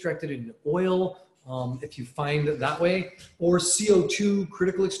 can be extracted in oil if you find it that way. Or CO2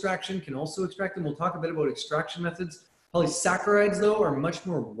 critical extraction can also extract them. We'll talk a bit about extraction methods. Polysaccharides, though, are much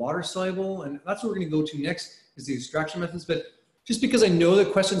more water soluble, and that's what we're going to go to next is the extraction methods. But just because I know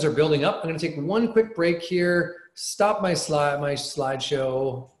that questions are building up, I'm going to take one quick break here, stop my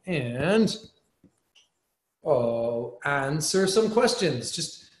slideshow, and answer some questions.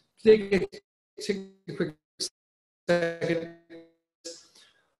 Just take a quick second.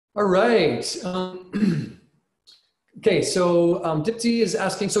 All right. Okay, so Dipti is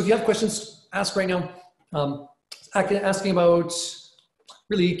asking, so if you have questions, ask right now. Asking about,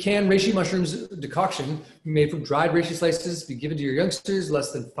 really, can reishi mushrooms decoction made from dried reishi slices be given to your youngsters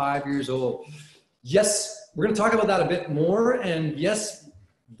less than 5 years old? Yes, we're going to talk about that a bit more. And yes,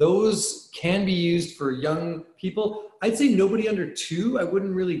 those can be used for young people. I'd say nobody under 2, I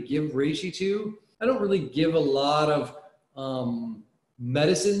wouldn't really give reishi to. I don't really give a lot of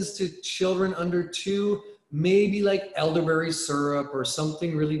medicines to children under 2, maybe like elderberry syrup or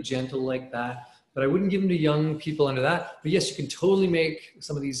something really gentle like that. But I wouldn't give them to young people under that. But yes, you can totally make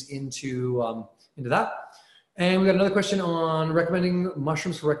some of these into that. And we got another question on recommending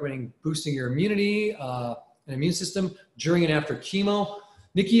mushrooms for boosting your immunity and immune system during and after chemo.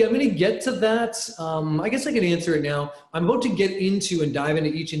 Nikki, I'm going to get to that. I guess I can answer it now. I'm about to get into and dive into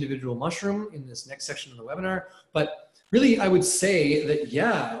each individual mushroom in this next section of the webinar. But really, I would say that,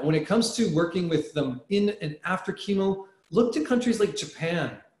 yeah, when it comes to working with them in and after chemo, look to countries like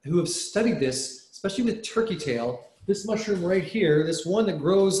Japan who have studied this, especially with turkey tail. This mushroom right here, this one that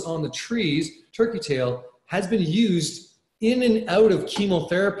grows on the trees, turkey tail, has been used in and out of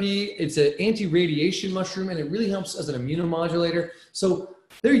chemotherapy. It's an anti-radiation mushroom, and it really helps as an immunomodulator. So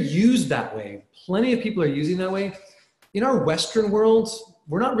they're used that way. Plenty of people are using that way. In our Western world,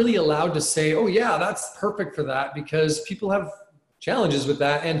 we're not really allowed to say, oh yeah, that's perfect for that, because people have challenges with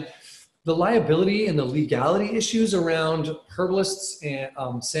that. And the liability and the legality issues around herbalists and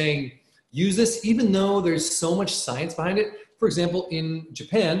saying, use this, even though there's so much science behind it. For example, in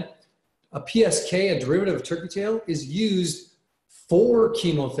Japan, a PSK, a derivative of turkey tail, is used for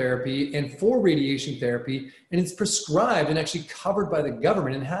chemotherapy and for radiation therapy, and it's prescribed and actually covered by the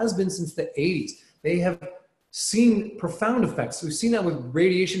government, and has been since the 80s. They have seen profound effects. We've seen that with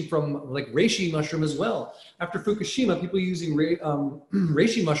radiation from like reishi mushroom as well. After Fukushima, people using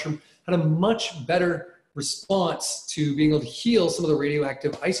reishi mushroom had a much better response to being able to heal some of the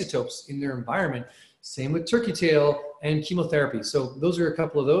radioactive isotopes in their environment. Same with turkey tail and chemotherapy. So those are a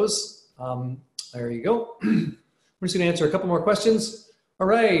couple of those. There you go. We're just going to answer a couple more questions. All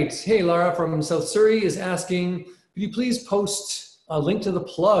right. Hey, Lara from South Surrey is asking, could you please post a link to the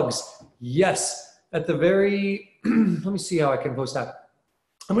plugs? Yes. At the very, let me see how I can post that.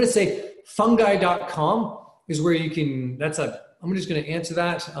 I'm going to say fungi.com is where you can, I'm just going to answer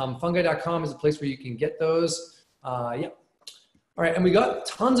that. Fungi.com is a place where you can get those. Yeah. All right. And we got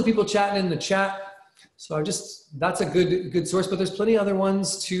tons of people chatting in the chat. So that's a good source, but there's plenty of other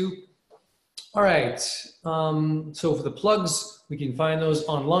ones too. All right. So for the plugs, we can find those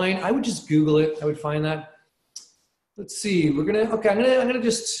online. I would just Google it. I would find that. Let's see. I'm gonna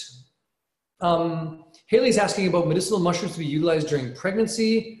just, Haley's asking about medicinal mushrooms to be utilized during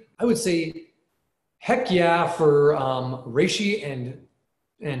pregnancy. I would say Heck yeah for reishi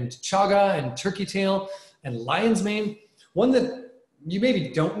and chaga and turkey tail and lion's mane. One that you maybe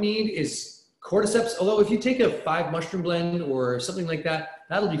don't need is cordyceps, although if you take a 5 mushroom blend or something like that,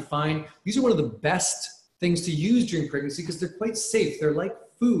 that'll be fine. These are one of the best things to use during pregnancy because they're quite safe. They're like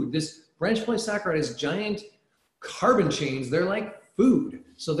food. This branch polysaccharide has giant carbon chains. They're like food.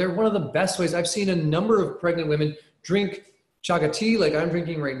 So they're one of the best ways. I've seen a number of pregnant women drink chaga tea like I'm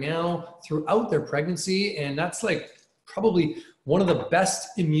drinking right now throughout their pregnancy. And that's like probably one of the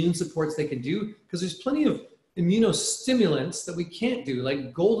best immune supports they can do because there's plenty of immunostimulants that we can't do,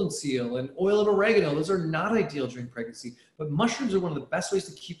 like golden seal and oil of oregano. Those are not ideal during pregnancy, but mushrooms are one of the best ways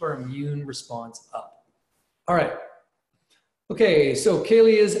to keep our immune response up. All right. Okay, so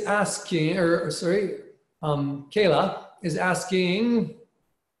Kaylee is asking, Kayla is asking,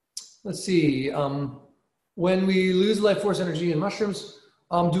 let's see, when we lose life force energy in mushrooms,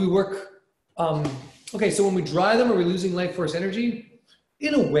 do we work, okay, so when we dry them, are we losing life force energy?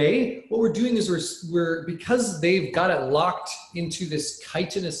 In a way, what we're doing is we're because they've got it locked into this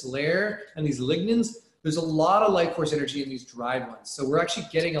chitinous layer and these lignins, there's a lot of life force energy in these dried ones. So we're actually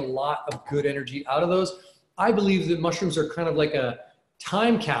getting a lot of good energy out of those. I believe that mushrooms are kind of like a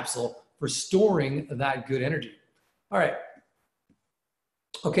time capsule for storing that good energy. All right.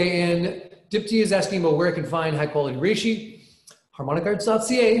 Okay, and Dipti is asking about where I can find high quality reishi.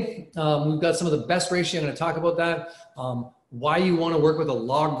 Harmonicarts.ca. We've got some of the best reishi. I'm going to talk about that. Why you want to work with a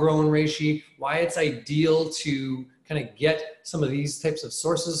log grown reishi, why it's ideal to kind of get some of these types of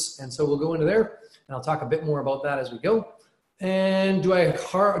sources. And so we'll go into there and I'll talk a bit more about that as we go. And do I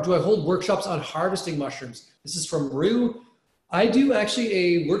hold workshops on harvesting mushrooms? This is from Rue. I do actually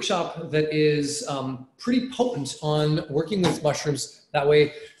a workshop that is pretty potent on working with mushrooms that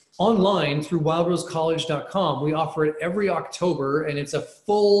way online through wildrosecl.h.com. We offer it every October and it's a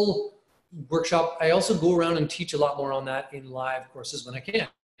full workshop. I also go around and teach a lot more on that in live courses when I can.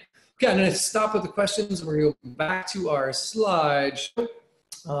 Okay, I'm going to stop with the questions and we're going to go back to our slideshow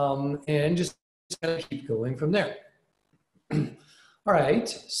and just kind of keep going from there. All right,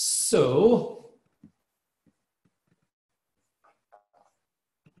 so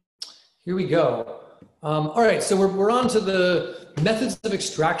here we go. All right, so we're on to the methods of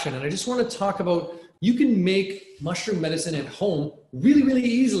extraction, and I just want to talk about you can make mushroom medicine at home really, really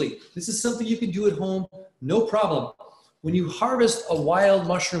easily. This is something you can do at home, no problem. When you harvest a wild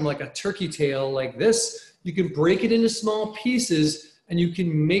mushroom like a turkey tail like this, you can break it into small pieces and you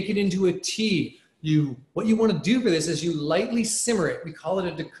can make it into a tea. What you want to do for this is you lightly simmer it. We call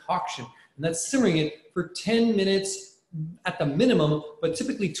it a decoction, and that's simmering it for 10 minutes at the minimum, but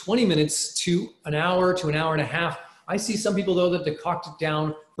typically 20 minutes to an hour and a half. I see some people though that decoct it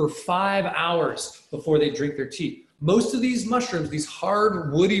down for 5 hours before they drink their tea. Most of these mushrooms, these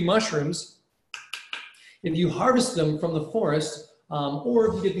hard woody mushrooms, if you harvest them from the forest, or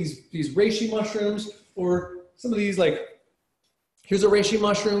if you get these reishi mushrooms, or some of these like, here's a reishi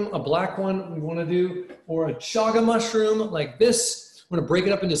mushroom, a black one we want to do, or a chaga mushroom like this. I'm going to break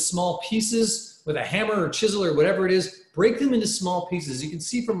it up into small pieces with a hammer or chisel or whatever it is. Break them into small pieces. You can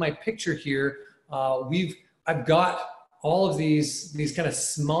see from my picture here, I've got all of these kind of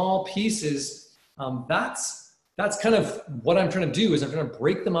small pieces. That's kind of what I'm trying to do is I'm trying to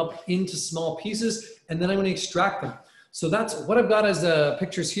break them up into small pieces and then I'm going to extract them. So that's what I've got as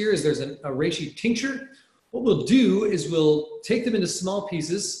pictures here is there's a reishi tincture. What we'll do is we'll take them into small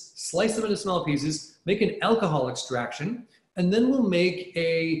pieces, slice them into small pieces, make an alcohol extraction, and then we'll make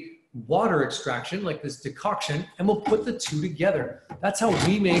a water extraction like this decoction, and we'll put the two together. That's how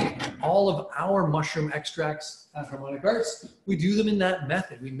we make all of our mushroom extracts at Harmonic Arts. We do them in that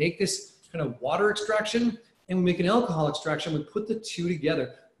method. We make this kind of water extraction and we make an alcohol extraction. We put the two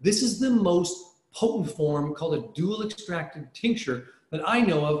together. This is the most potent form called a dual extracted tincture that I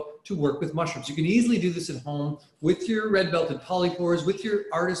know of to work with mushrooms. You can easily do this at home with your red belted polypores, with your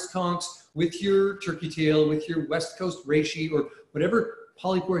artist conchs, with your turkey tail, with your West Coast reishi, or whatever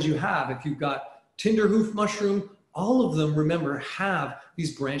polypores you have. If you've got tinderhoof mushroom, all of them, remember, have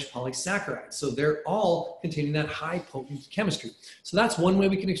these branch polysaccharides. So they're all containing that high potent chemistry. So that's one way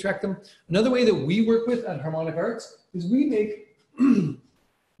we can extract them. Another way that we work with at Harmonic Arts is we make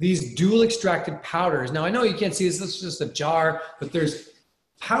these dual extracted powders. Now I know you can't see this, this is just a jar, but there's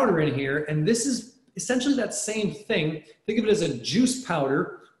powder in here, and this is essentially that same thing. Think of it as a juice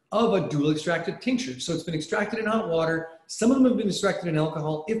powder of a dual extracted tincture. So it's been extracted in hot water. Some of them have been extracted in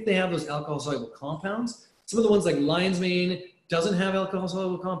alcohol if they have those alcohol soluble compounds. Some of the ones like lion's mane doesn't have alcohol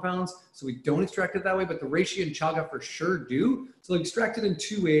soluble compounds, so we don't extract it that way, but the reishi and chaga for sure do. So they're extracted in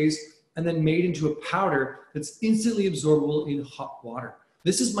two ways and then made into a powder that's instantly absorbable in hot water.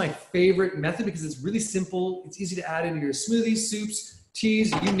 This is my favorite method because it's really simple. It's easy to add into your smoothies, soups,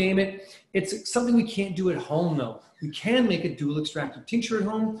 teas, you name it. It's something we can't do at home though. We can make a dual extractive tincture at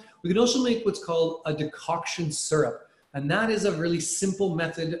home. We can also make what's called a decoction syrup. And that is a really simple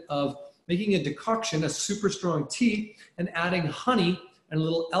method of making a decoction, a super strong tea, and adding honey and a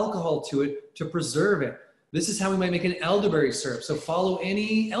little alcohol to it to preserve it. This is how we might make an elderberry syrup. So follow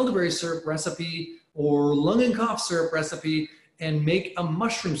any elderberry syrup recipe or lung and cough syrup recipe and make a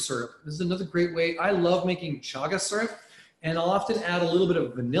mushroom syrup. This is another great way. I love making chaga syrup, and I'll often add a little bit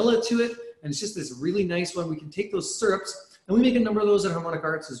of vanilla to it. And it's just this really nice one. We can take those syrups, and we make a number of those at Harmonic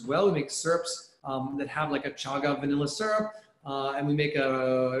Arts as well. We make syrups that have like a chaga vanilla syrup, and we make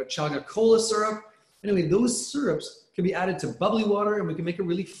a chaga cola syrup. Anyway, those syrups can be added to bubbly water, and we can make a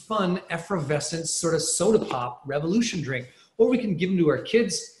really fun effervescent sort of soda pop revolution drink. Or we can give them to our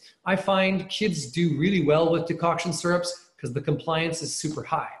kids. I find kids do really well with decoction syrups because the compliance is super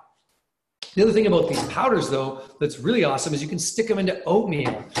high. The other thing about these powders though, that's really awesome is you can stick them into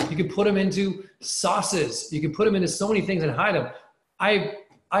oatmeal. You can put them into sauces. You can put them into so many things and hide them.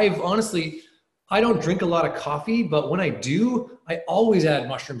 I've honestly, I don't drink a lot of coffee, but when I do, I always add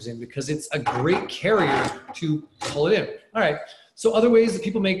mushrooms in because it's a great carrier to pull it in. All right, so other ways that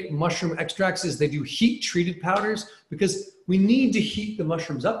people make mushroom extracts is they do heat treated powders because we need to heat the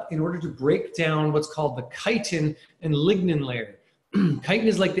mushrooms up in order to break down what's called the chitin and lignin layer. Chitin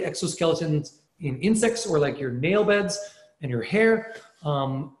is like the exoskeletons in insects or like your nail beds and your hair.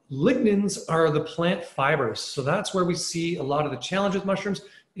 Lignins are the plant fibers. So that's where we see a lot of the challenge with mushrooms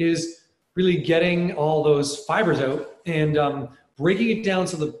is really getting all those fibers out and breaking it down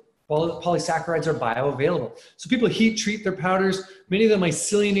so the polysaccharides are bioavailable. So people heat treat their powders. Many of the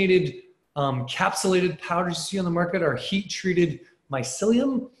myceliated capsulated powders you see on the market are heat treated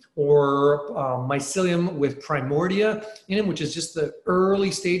mycelium or mycelium with primordia in them, which is just the early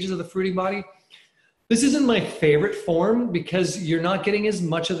stages of the fruiting body. This isn't my favorite form because you're not getting as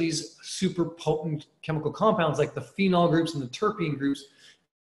much of these super potent chemical compounds like the phenol groups and the terpene groups,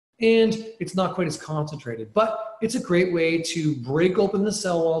 and it's not quite as concentrated, but it's a great way to break open the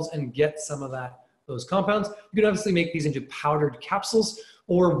cell walls and get some of those compounds. You can obviously make these into powdered capsules,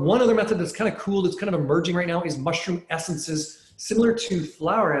 or one other method that's kind of cool, that's kind of emerging right now is mushroom essences, similar to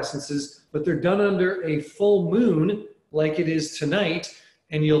flower essences, but they're done under a full moon like it is tonight.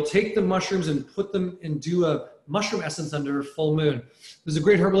 And you'll take the mushrooms and put them and do a mushroom essence under a full moon. There's a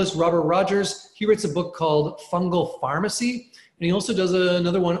great herbalist, Robert Rogers. He writes a book called Fungal Pharmacy. And he also does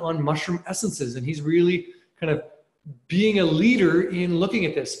another one on mushroom essences. And he's really kind of being a leader in looking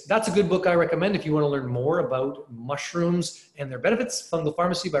at this. That's a good book I recommend if you want to learn more about mushrooms and their benefits. Fungal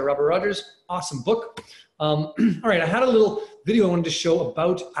Pharmacy by Robert Rogers. Awesome book. All right, I had a little video I wanted to show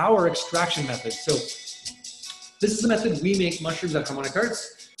about our extraction method. So this is the method we make mushrooms at Harmonic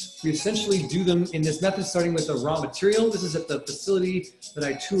Arts. We essentially do them in this method, starting with the raw material. This is at the facility that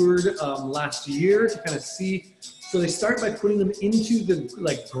I toured last year to kind of see. So they start by putting them into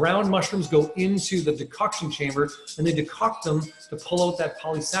the, ground mushrooms go into the decoction chamber, and they decoct them to pull out that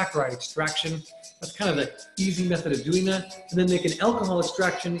polysaccharide extraction. That's kind of the easy method of doing that. And then make an alcohol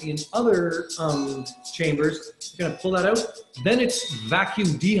extraction in other chambers. You're gonna pull that out. Then it's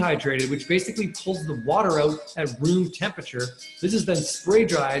vacuum dehydrated, which basically pulls the water out at room temperature. This is then spray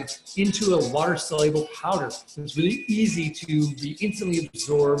dried into a water soluble powder. So it's really easy to be instantly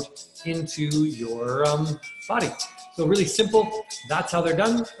absorbed into your body. So really simple, that's how they're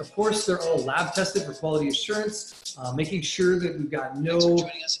done. Of course, they're all lab tested for quality assurance, making sure that we've got no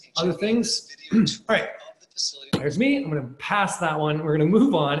other things. All right, there's me. I'm gonna pass that one. We're gonna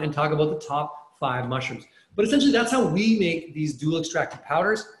move on and talk about the top 5 mushrooms. But essentially that's how we make these dual extracted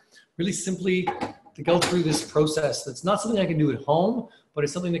powders, really simply to go through this process. That's not something I can do at home, but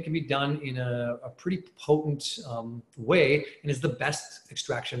it's something that can be done in a pretty potent way, and is the best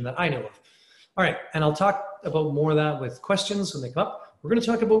extraction that I know of. All right, and I'll talk about more of that with questions when they come up. We're gonna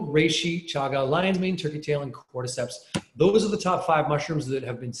talk about reishi, chaga, lion's mane, turkey tail, and cordyceps. Those are the top 5 mushrooms that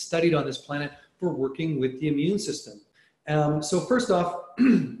have been studied on this planet for working with the immune system. So first off,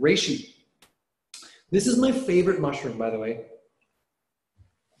 reishi. This is my favorite mushroom, by the way.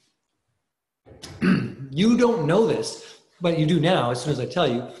 You don't know this, but you do now as soon as I tell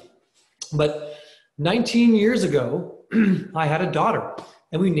you. But 19 years ago, I had a daughter,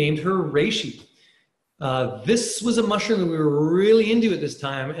 and we named her reishi. This was a mushroom that we were really into at this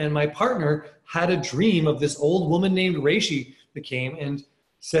time, and my partner had a dream of this old woman named reishi that came and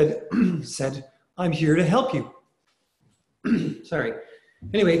said, I'm here to help you. Sorry.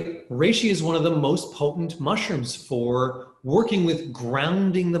 Anyway, reishi is one of the most potent mushrooms for working with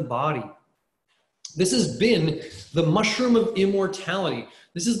grounding the body. This has been the mushroom of immortality.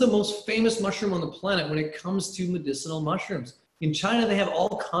 This is the most famous mushroom on the planet when it comes to medicinal mushrooms. In China, they have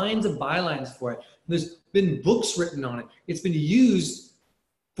all kinds of bylines for it. There's been books written on it. It's been used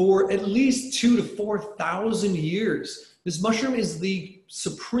for at least 2,000 to 4,000 years. This mushroom is the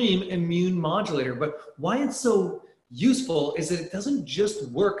supreme immune modulator, but why it's so useful is that it doesn't just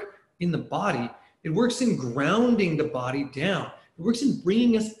work in the body. It works in grounding the body down. It works in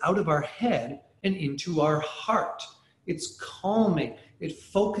bringing us out of our head and into our heart. It's calming, it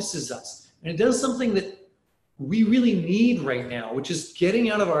focuses us, and it does something that we really need right now, which is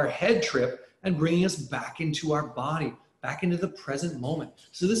getting out of our head trip and bringing us back into our body, back into the present moment.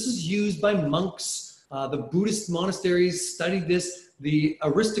 So this is used by monks. The Buddhist monasteries studied this. The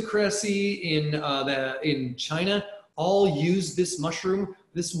aristocracy in China all used this mushroom.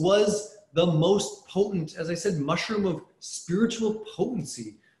 This was the most potent, as I said, mushroom of spiritual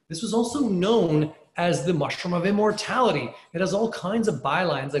potency. This was also known as the mushroom of immortality. It has all kinds of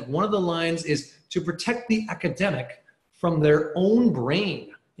bylines. Like one of the lines is to protect the academic from their own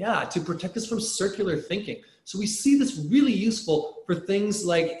brain. Yeah, to protect us from circular thinking. So we see this really useful for things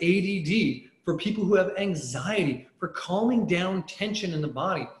like ADD, for people who have anxiety, for calming down tension in the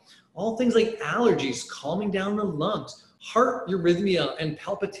body. All things like allergies, calming down the lungs, heart arrhythmia and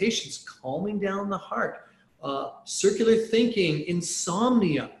palpitations, calming down the heart, circular thinking,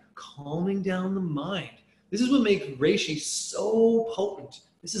 insomnia, calming down the mind. This is what makes reishi so potent.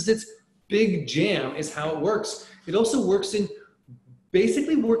 This is its big jam, is how it works. It also works in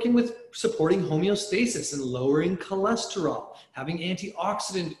basically working with supporting homeostasis and lowering cholesterol, having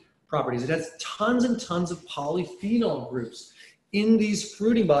antioxidant properties. It has tons and tons of polyphenol groups in these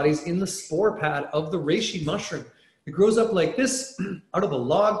fruiting bodies in the spore pad of the reishi mushroom. It grows up like this out of a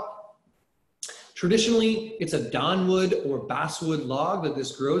log. Traditionally, it's a donwood or basswood log that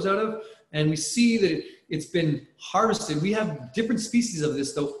this grows out of, and we see that it's been harvested. We have different species of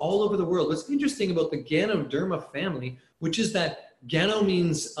this, though, all over the world. What's interesting about the Ganoderma family, which is that Gano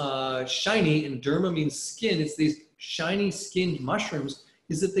means shiny and derma means skin. It's these shiny skinned mushrooms,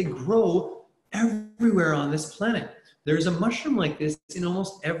 is that they grow everywhere on this planet. There's a mushroom like this in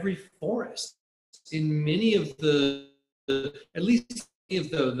almost every forest. In many of at least of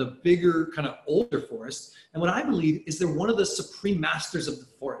the bigger kind of older forests. And what I believe is they're one of the supreme masters of the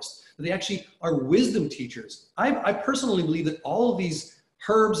forest. They actually are wisdom teachers. I personally believe that all of these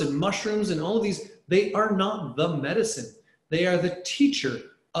herbs and mushrooms and all of these, they are not the medicine. They are the teacher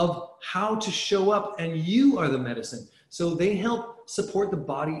of how to show up, and you are the medicine. So they help support the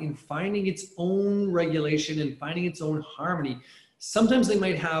body in finding its own regulation and finding its own harmony. Sometimes they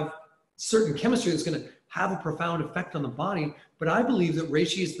might have certain chemistry that's going to have a profound effect on the body, but I believe that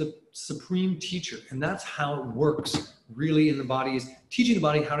reishi is the supreme teacher, and that's how it works really in the body, is teaching the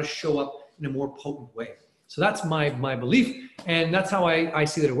body how to show up in a more potent way. So that's my belief, and that's how I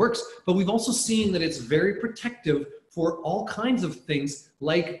see that it works. But we've also seen that it's very protective for all kinds of things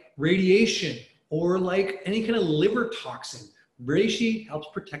like radiation or like any kind of liver toxin. Reishi helps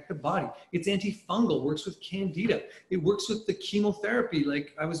protect the body. It's antifungal, works with candida. It works with the chemotherapy,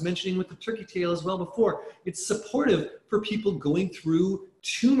 like I was mentioning with the turkey tail as well before. It's supportive for people going through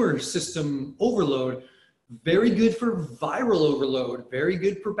tumor system overload. Very good for viral overload, very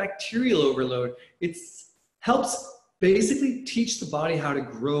good for bacterial overload. It helps basically teach the body how to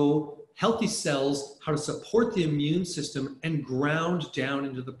grow healthy cells, how to support the immune system, and ground down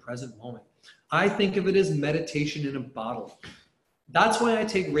into the present moment. I think of it as meditation in a bottle. That's why I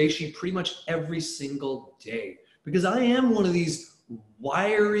take reishi pretty much every single day, because I am one of these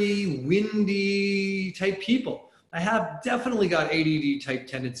wiry, windy type people. I have definitely got ADD type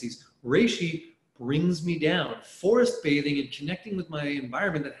tendencies. Reishi brings me down. Forest bathing and connecting with my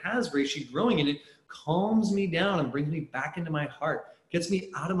environment that has reishi growing in it calms me down and brings me back into my heart, gets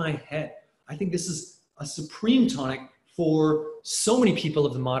me out of my head. I think this is a supreme tonic for so many people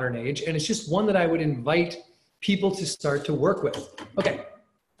of the modern age, and it's just one that I would invite people to start to work with. Okay,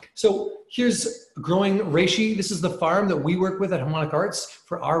 so here's growing reishi. This is the farm that we work with at Harmonic Arts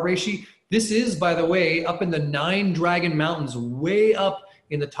for our reishi. This is, by the way, up in the 9 Dragon Mountains, way up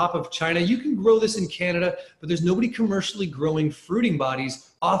in the top of China. You can grow this in Canada, but there's nobody commercially growing fruiting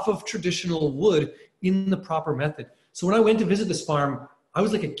bodies off of traditional wood in the proper method. So when I went to visit this farm, I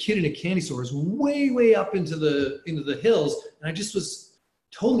was like a kid in a candy store. It was way, way up into the hills, and I just was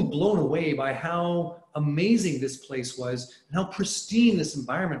totally blown away by how amazing this place was and how pristine this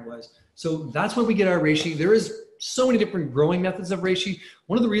environment was. So that's where we get our reishi. There is so many different growing methods of reishi.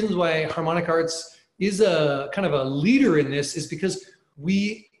 One of the reasons why Harmonic Arts is a kind of a leader in this is because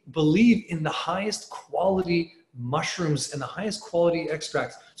we believe in the highest quality mushrooms and the highest quality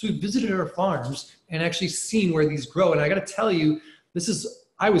extracts. So we visited our farms and actually seen where these grow. And I got to tell you,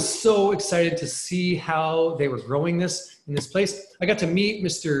 I was so excited to see how they were growing this in this place. I got to meet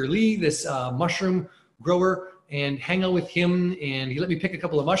Mr. Lee, this mushroom grower, and hang out with him, and he let me pick a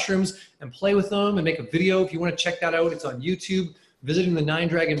couple of mushrooms and play with them and make a video. If you want to check that out, it's on YouTube, visiting the Nine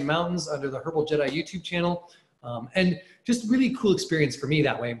Dragon Mountains under the Herbal Jedi YouTube channel. And just really cool experience for me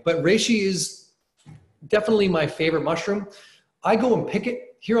that way. But reishi is definitely my favorite mushroom. I go and pick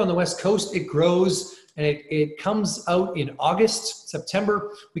it here on the West Coast. It grows and it comes out in August,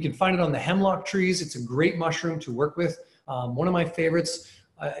 September. We can find it on the hemlock trees. It's a great mushroom to work with. One of my favorites.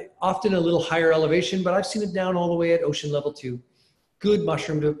 Often a little higher elevation, but I've seen it down all the way at ocean level too. Good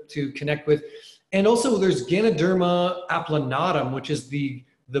mushroom to connect with. And also there's Ganoderma applanatum, which is the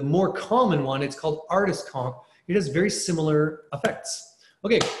more common one. It's called artist conch. It has very similar effects.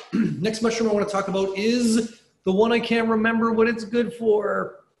 Okay, next mushroom I want to talk about is the one I can't remember what it's good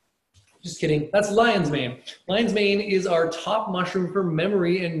for. Just kidding, that's lion's mane. Lion's mane is our top mushroom for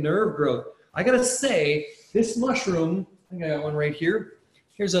memory and nerve growth. I gotta say, this mushroom, I think I got one right here.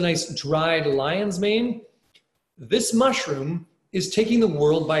 Here's a nice dried lion's mane. This mushroom is taking the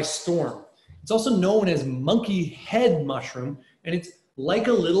world by storm. It's also known as monkey head mushroom, and it's like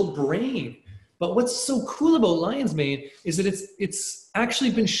a little brain. But what's so cool about lion's mane is that it's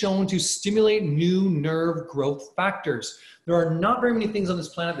actually been shown to stimulate new nerve growth factors. There are not very many things on this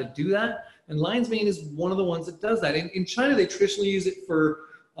planet that do that, and lion's mane is one of the ones that does that. In China, they traditionally use it for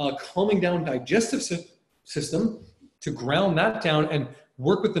calming down digestive system, to ground that down and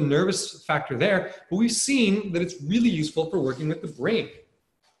work with the nervous factor there. But we've seen that it's really useful for working with the brain,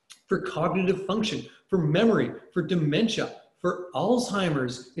 for cognitive function, for memory, for dementia, for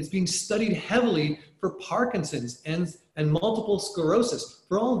Alzheimer's. It's being studied heavily for Parkinson's and multiple sclerosis,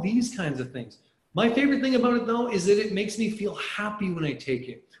 for all these kinds of things. My favorite thing about it though is that it makes me feel happy when I take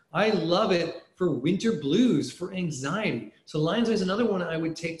it. I love it for winter blues, for anxiety. So lion's mane is another one I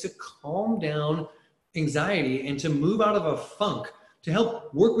would take to calm down anxiety and to move out of a funk, to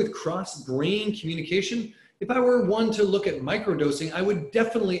help work with cross-brain communication. If I were one to look at microdosing, I would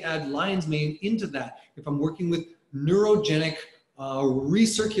definitely add lion's mane into that if I'm working with neurogenic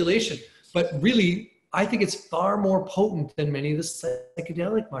recirculation. But really, I think it's far more potent than many of the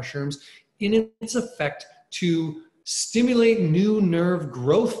psychedelic mushrooms in its effect to stimulate new nerve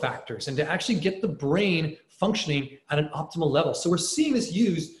growth factors and to actually get the brain functioning at an optimal level. So we're seeing this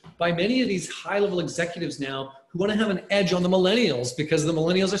used by many of these high-level executives now who want to have an edge on the millennials because the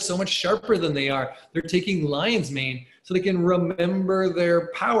millennials are so much sharper than they are. They're taking lion's mane so they can remember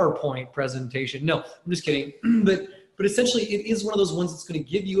their PowerPoint presentation. No, I'm just kidding. But essentially, it is one of those ones that's going to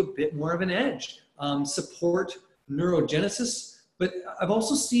give you a bit more of an edge, support neurogenesis. But I've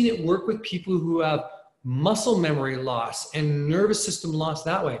also seen it work with people who have muscle memory loss and nervous system loss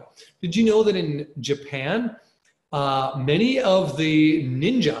that way. Did you know that in Japan, many of the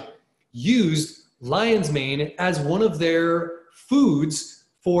ninja used lion's mane as one of their foods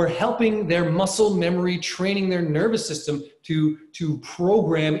for helping their muscle memory, training their nervous system to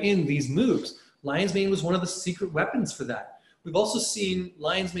program in these moves? Lion's mane was one of the secret weapons for that. We've also seen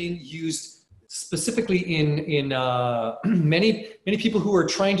lion's mane used specifically in many people who are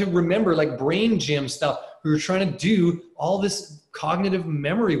trying to remember, like brain gym stuff, who are trying to do all this cognitive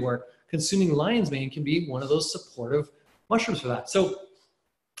memory work. Consuming lion's mane can be one of those supportive mushrooms for that. So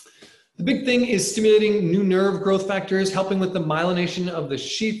the big thing is stimulating new nerve growth factors, helping with the myelination of the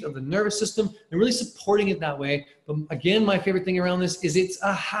sheath of the nervous system, and really supporting it that way. But again, my favorite thing around this is it's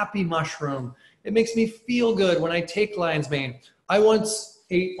a happy mushroom. It makes me feel good when I take lion's mane. I once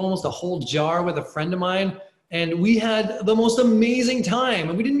ate almost a whole jar with a friend of mine, and we had the most amazing time.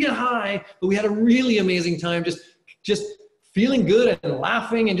 And we didn't get high, but we had a really amazing time just feeling good and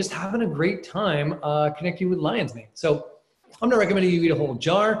laughing and just having a great time connecting with lion's mane. So I'm not recommending you eat a whole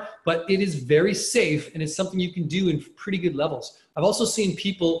jar, but it is very safe and it's something you can do in pretty good levels. I've also seen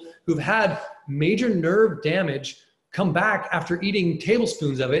people who've had major nerve damage come back after eating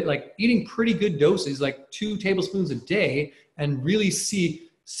tablespoons of it, like eating pretty good doses, like 2 tablespoons a day, and really see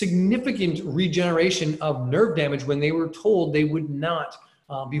significant regeneration of nerve damage when they were told they would not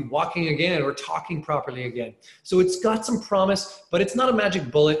be walking again or talking properly again. So it's got some promise, but it's not a magic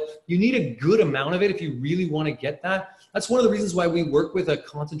bullet. You need a good amount of it if you really want to get that. That's one of the reasons why we work with a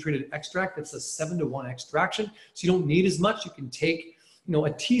concentrated extract. It's a 7-to-1 extraction. So you don't need as much. You can take, a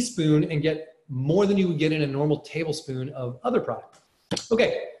teaspoon and get more than you would get in a normal tablespoon of other product.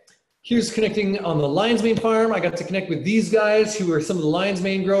 Okay, here's connecting on the lion's mane farm. I got to connect with these guys who are some of the lion's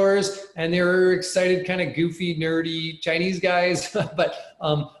mane growers, and they're excited, kind of goofy, nerdy Chinese guys. But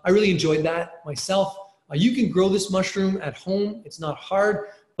I really enjoyed that myself. You can grow this mushroom at home. It's not hard,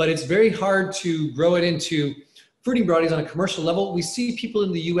 but it's very hard to grow it into fruiting varieties on a commercial level. We see people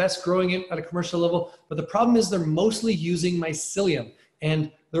in the US growing it at a commercial level, but the problem is they're mostly using mycelium.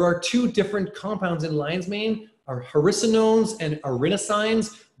 And there are two different compounds in lion's mane, are hericenones and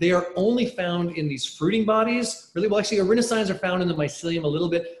arenosines. They are only found in these fruiting bodies. Really, well, actually, arenosines are found in the mycelium a little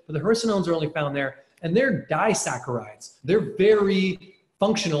bit, but the hericenones are only found there. And they're disaccharides. They're very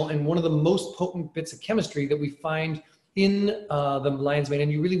functional and one of the most potent bits of chemistry that we find in the lion's mane.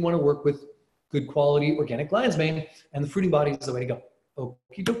 And you really want to work with good quality organic lion's mane, and the fruiting body is the way to go.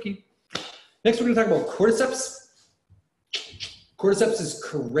 Okie dokie. Next, we're going to talk about cordyceps. Cordyceps is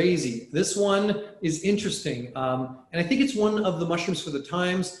crazy. This one is interesting. And I think it's one of the mushrooms for the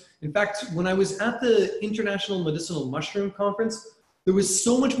times. In fact, when I was at the International Medicinal Mushroom Conference, there was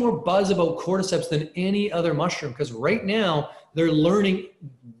so much more buzz about cordyceps than any other mushroom, because right now they're learning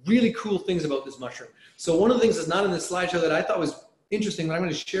really cool things about this mushroom. So one of the things that's not in this slideshow that I thought was interesting that I'm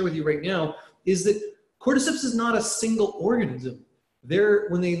going to share with you right now is that cordyceps is not a single organism.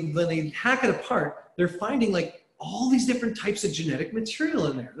 When they hack it apart, they're finding like all these different types of genetic material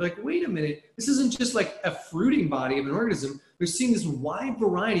in there. They're like, wait a minute, this isn't just like a fruiting body of an organism. They're seeing this wide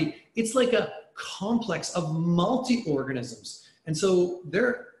variety. It's like a complex of multi-organisms. And so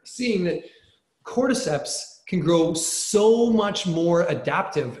they're seeing that cordyceps can grow so much more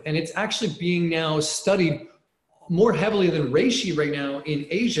adaptive, and it's actually being now studied more heavily than reishi right now in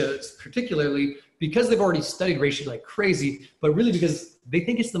Asia, particularly because they've already studied reishi like crazy, but really because they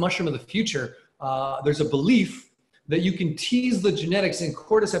think it's the mushroom of the future. There's a belief that you can tease the genetics in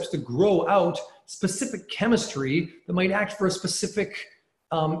cordyceps to grow out specific chemistry that might act for a specific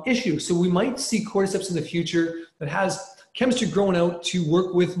issue. So we might see cordyceps in the future that has chemistry growing out to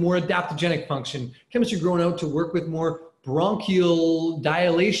work with more adaptogenic function, chemistry growing out to work with more bronchial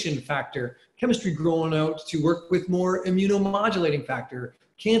dilation factor, chemistry growing out to work with more immunomodulating factor,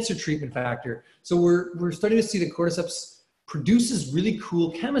 cancer treatment factor. So we're starting to see that cordyceps produces really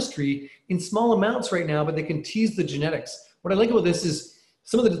cool chemistry in small amounts right now, but they can tease the genetics. What I like about this is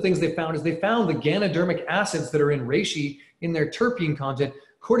some of the things they found is they found the ganodermic acids that are in reishi in their terpene content.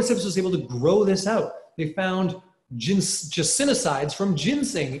 Cordyceps was able to grow this out. They found ginsengicides from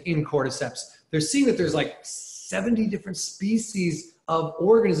ginseng in cordyceps. They're seeing that there's like 70 different species of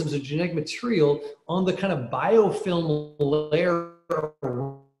organisms or genetic material on the kind of biofilm layer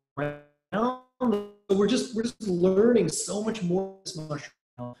around. We're just learning so much more of this mushroom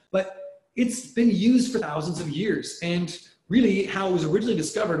now. But it's been used for thousands of years. And really how it was originally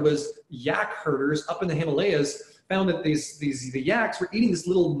discovered was yak herders up in the Himalayas found that the yaks were eating this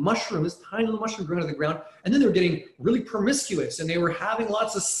little mushroom, this tiny little mushroom growing out of the ground, and then they were getting really promiscuous and they were having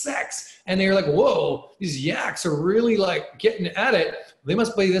lots of sex, and they were like, whoa, these yaks are really like getting at it. They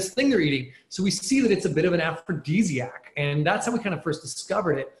must be this thing they're eating. So we see that it's a bit of an aphrodisiac, and that's how we kind of first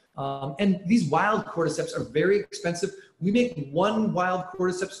discovered it. And these wild cordyceps are very expensive. We make one wild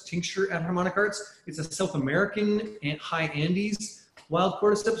cordyceps tincture at Harmonic Arts. It's a South American and high Andes wild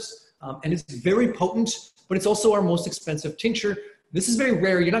cordyceps, and it's very potent, but it's also our most expensive tincture. This is very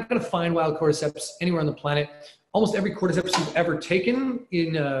rare. You're not going to find wild cordyceps anywhere on the planet. Almost every cordyceps you've ever taken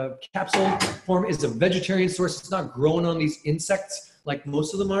in a capsule form is a vegetarian source. It's not growing on these insects like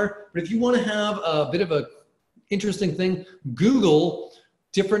most of them are. But if you want to have a bit of a interesting thing, Google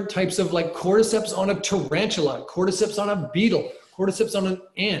different types of like cordyceps on a tarantula, cordyceps on a beetle, cordyceps on an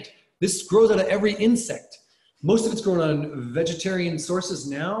ant. This grows out of every insect. Most of it's grown on vegetarian sources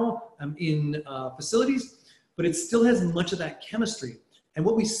now in facilities, but it still has much of that chemistry. And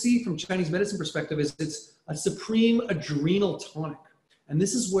what we see from Chinese medicine perspective is it's a supreme adrenal tonic. And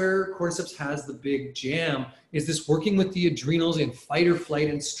this is where cordyceps has the big jam, is this working with the adrenals in fight or flight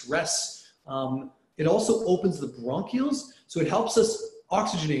and stress. It also opens the bronchioles, so it helps us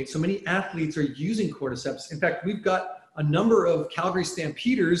oxygenate. So many athletes are using cordyceps. In fact, we've got a number of Calgary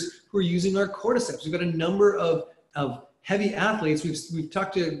Stampeders who are using our cordyceps. We've got a number of heavy athletes. We've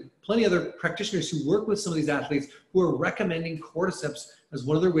talked to plenty of other practitioners who work with some of these athletes who are recommending cordyceps as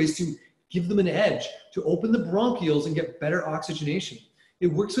one of their ways to give them an edge, to open the bronchioles and get better oxygenation. It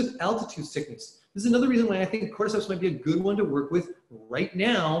works with altitude sickness. This is another reason why I think cordyceps might be a good one to work with right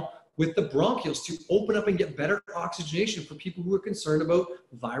now with the bronchioles, to open up and get better oxygenation for people who are concerned about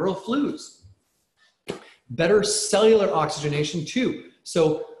viral flus. Better cellular oxygenation too.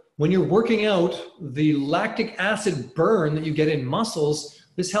 So when you're working out, the lactic acid burn that you get in muscles,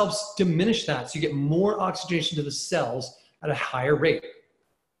 this helps diminish that. So you get more oxygenation to the cells at a higher rate.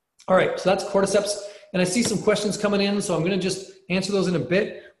 All right, so that's cordyceps. And I see some questions coming in, so I'm gonna just answer those in a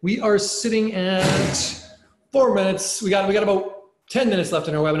bit. We are sitting at 4 minutes. We got about 10 minutes left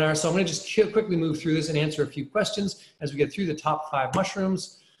in our webinar, so I'm going to just quickly move through this and answer a few questions as we get through the top 5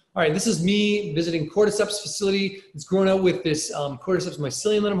 mushrooms. All right, this is me visiting Cordyceps facility. It's grown out with this Cordyceps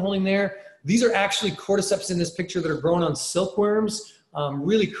mycelium that I'm holding there. These are actually Cordyceps in this picture that are growing on silkworms.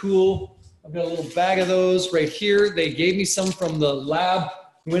 Really cool. I've got a little bag of those right here. They gave me some from the lab.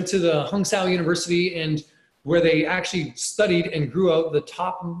 We went to the Hung Sao University and where they actually studied and grew out the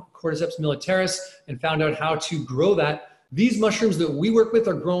top Cordyceps militaris and found out how to grow that. These mushrooms that we work with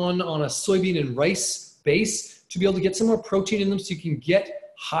are grown on a soybean and rice base to be able to get some more protein in them so you can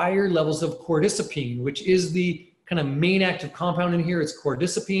get higher levels of cordycepine, which is the kind of main active compound in here. It's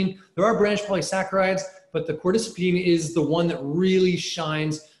cordycepine. There are branched polysaccharides, but the cordycepine is the one that really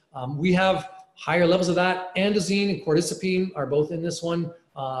shines. We have higher levels of that. Andosine and cordycepine are both in this one,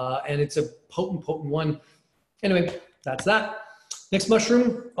 and it's a potent one. Anyway, that's that. Next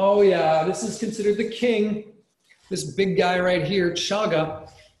mushroom. Oh yeah, this is considered the king. This big guy right here,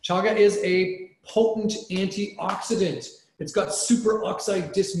 chaga. Chaga is a potent antioxidant. It's got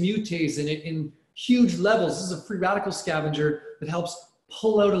superoxide dismutase in it in huge levels. This is a free radical scavenger that helps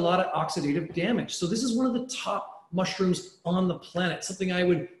pull out a lot of oxidative damage. So this is one of the top mushrooms on the planet. Something I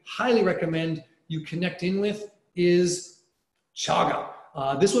would highly recommend you connect in with is chaga.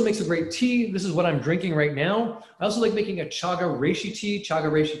 This one makes a great tea. This is what I'm drinking right now. I also like making a chaga reishi tea, chaga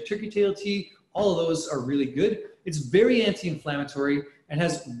reishi turkey tail tea. All of those are really good. It's very anti-inflammatory and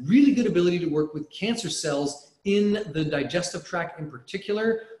has really good ability to work with cancer cells in the digestive tract in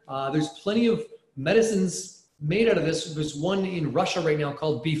particular. There's plenty of medicines made out of this. There's one in Russia right now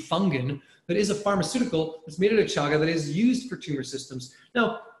called bifungin that is a pharmaceutical that's made out of chaga that is used for tumor systems.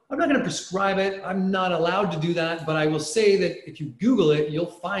 Now, I'm not going to prescribe it. I'm not allowed to do that, but I will say that if you Google it, you'll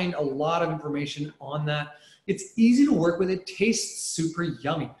find a lot of information on that. It's easy to work with. It tastes super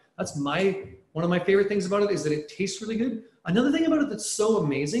yummy. That's one of my favorite things about it is that it tastes really good. Another thing about it that's so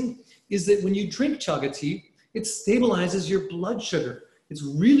amazing is that when you drink chaga tea, it stabilizes your blood sugar. It's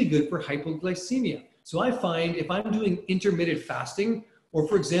really good for hypoglycemia. So I find if I'm doing intermittent fasting, or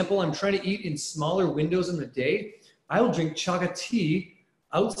for example, I'm trying to eat in smaller windows in the day, I will drink chaga tea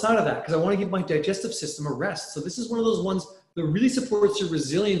outside of that because I want to give my digestive system a rest. So this is one of those ones that really supports your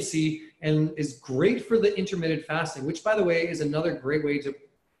resiliency and is great for the intermittent fasting, which by the way is another great way to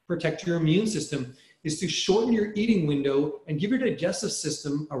protect your immune system, is to shorten your eating window and give your digestive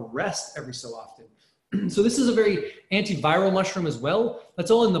system a rest every so often. So this is a very antiviral mushroom as well.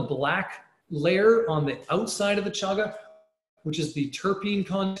 That's all in the black layer on the outside of the chaga, which is the terpene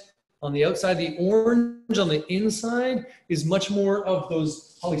content on the outside. The orange on the inside is much more of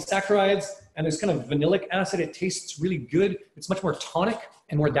those polysaccharides, and there's kind of vanillic acid. It tastes really good. It's much more tonic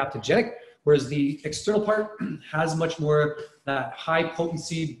and more adaptogenic, whereas the external part has much more that high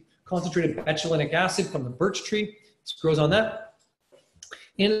potency concentrated betulinic acid from the birch tree. It grows on that.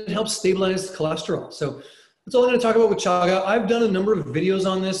 And it helps stabilize cholesterol. So that's all I'm going to talk about with chaga. I've done a number of videos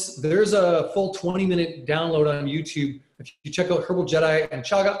on this. There's a full 20-minute download on YouTube. If you check out Herbal Jedi and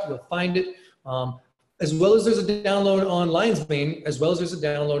chaga, you'll find it. As well as there's a download on lion's mane, as well as there's a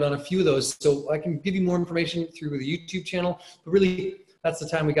download on a few of those. So I can give you more information through the YouTube channel. But really, that's the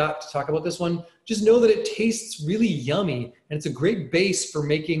time we got to talk about this one. Just know that it tastes really yummy, and it's a great base for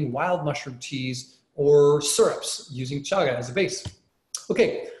making wild mushroom teas or syrups using chaga as a base.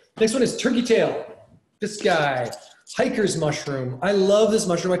 Okay, next one is turkey tail. This guy, hiker's mushroom. I love this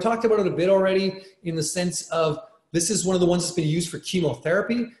mushroom. I talked about it a bit already in the sense of this is one of the ones that's been used for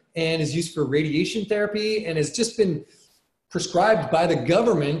chemotherapy and is used for radiation therapy and has just been prescribed by the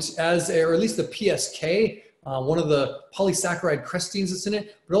government as, or at least the PSK, one of the polysaccharide crestines that's in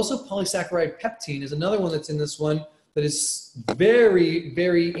it, but also polysaccharide peptine is another one that's in this one that is very,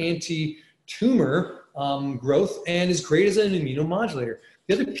 very anti-tumor growth and is great as an immunomodulator.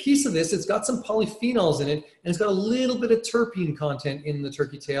 The other piece of this, it's got some polyphenols in it, and it's got a little bit of terpene content in the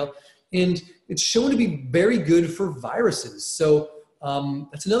turkey tail, and it's shown to be very good for viruses. So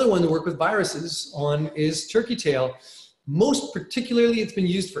that's another one to work with viruses on is turkey tail. Most particularly, it's been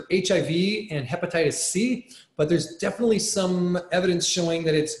used for HIV and hepatitis C, but there's definitely some evidence showing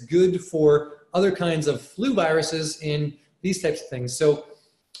that it's good for other kinds of flu viruses and these types of things. So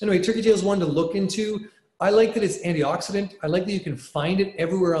anyway, turkey tail is one to look into. I like that it's antioxidant. I like that you can find it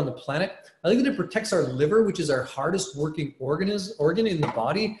everywhere on the planet. I like that it protects our liver, which is our hardest working organ in the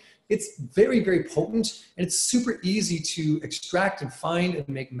body. It's very, very potent, and it's super easy to extract and find and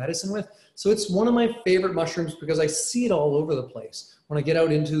make medicine with. So it's one of my favorite mushrooms because I see it all over the place when I get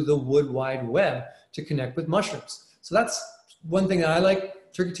out into the wood wide web to connect with mushrooms. So that's one thing that I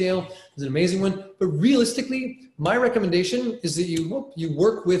like. Turkey tail is an amazing one. But realistically, my recommendation is that you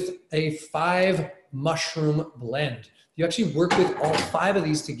work with a 5 mushroom blend. you actually work with all 5 of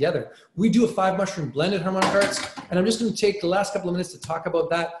these together. We do a 5 mushroom blend at Harmonic Arts, and I'm just going to take the last couple of minutes to talk about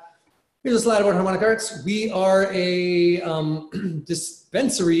that. Here's a slide about Harmonic Arts. We are a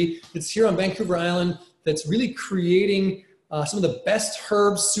dispensary that's here on Vancouver Island that's really creating some of the best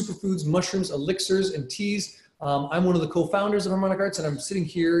herbs, superfoods, mushrooms, elixirs, and teas. I'm one of the co-founders of Harmonic Arts, and I'm sitting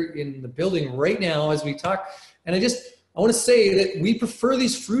here in the building right now as we talk. And I want to say that we prefer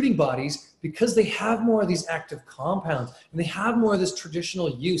these fruiting bodies because they have more of these active compounds and they have more of this traditional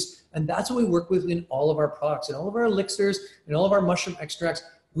use. And that's what we work with in all of our products, in all of our elixirs, in all of our mushroom extracts.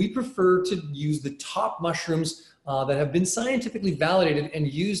 We prefer to use the top mushrooms that have been scientifically validated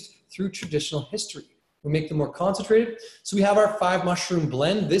and used through traditional history. We make them more concentrated. So we have our 5 mushroom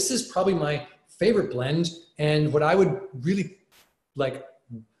blend. This is probably my favorite blend, and what I would really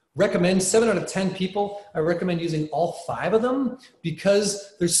recommend, 7 out of 10 people, I recommend using all 5 of them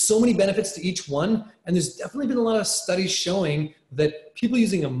because there's so many benefits to each one. And there's definitely been a lot of studies showing that people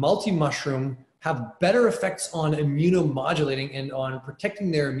using a multi-mushroom have better effects on immunomodulating and on protecting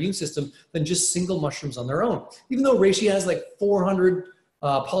their immune system than just single mushrooms on their own. Even though reishi has like 400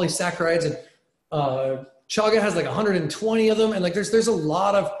 polysaccharides and chaga has like 120 of them, and like there's a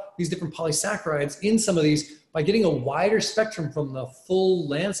lot of these different polysaccharides in some of these. By getting a wider spectrum from the full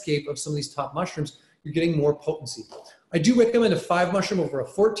landscape of some of these top mushrooms, you're getting more potency. I do recommend a 5 mushroom over a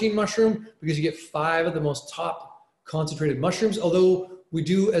 14 mushroom because you get 5 of the most top concentrated mushrooms, although we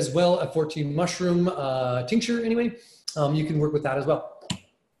do as well a 14 mushroom tincture anyway. You can work with that as well.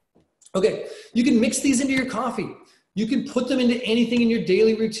 Okay, you can mix these into your coffee. You can put them into anything in your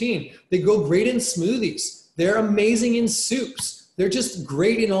daily routine. They go great in smoothies. They're amazing in soups. They're just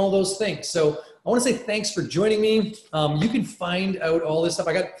great in all those things. So I want to say thanks for joining me. You can find out all this stuff.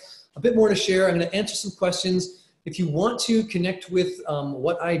 I got a bit more to share. I'm going to answer some questions. If you want to connect with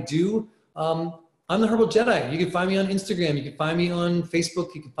what I do, I'm the Herbal Jedi. You can find me on Instagram. You can find me on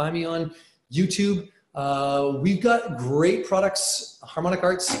Facebook. You can find me on YouTube. We've got great products Harmonic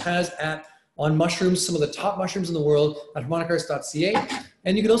Arts has on mushrooms, some of the top mushrooms in the world at harmonicarts.ca.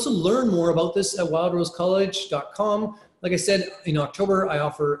 And you can also learn more about this at wildrosecl.h.com. Like I said, in October, I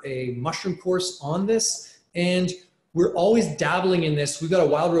offer a mushroom course on this, and we're always dabbling in this. We've got a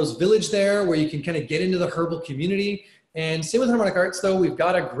Wild Rose Village there where you can kind of get into the herbal community. And same with Harmonic Arts, though. We've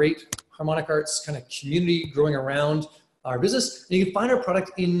got a great Harmonic Arts kind of community growing around our business. And you can find our product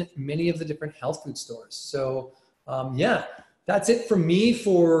in many of the different health food stores. So yeah, that's it from me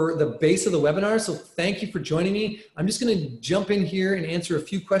for the base of the webinar. So thank you for joining me. I'm just going to jump in here and answer a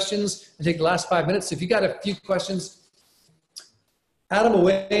few questions and take the last 5 minutes. So if you got a few questions, add them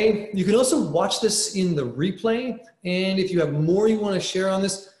away. You can also watch this in the replay. And if you have more you want to share on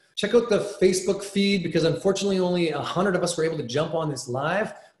this, check out the Facebook feed because unfortunately only 100 of us were able to jump on this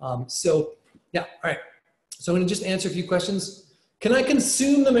live. So yeah, all right. So I'm going to just answer a few questions. Can I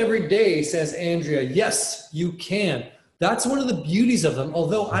consume them every day, says Andrea. Yes, you can. That's one of the beauties of them.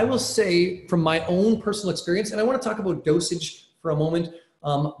 Although I will say from my own personal experience, and I want to talk about dosage for a moment.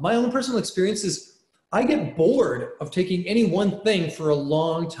 My own personal experience is I get bored of taking any one thing for a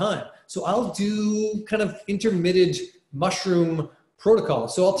long time. So I'll do kind of intermittent mushroom protocol.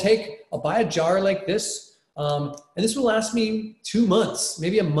 So I'll buy a jar like this, and this will last me 2 months,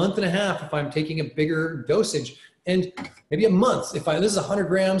 maybe a month and a half if I'm taking a bigger dosage, and maybe a month if this is 100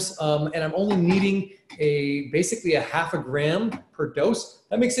 grams, and I'm only needing basically a half a gram per dose.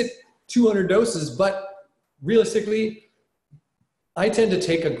 That makes it 200 doses, but realistically, I tend to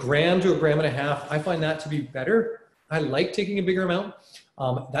take a gram to a gram and a half. I find that to be better. I like taking a bigger amount.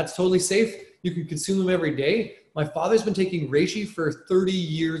 That's totally safe. You can consume them every day. My father's been taking reishi for 30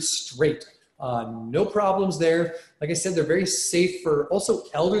 years straight. No problems there. Like I said, they're very safe for also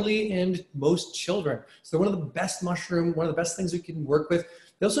elderly and most children. So they're one of the best mushroom, one of the best things we can work with.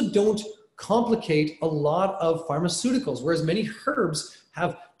 They also don't complicate a lot of pharmaceuticals, whereas many herbs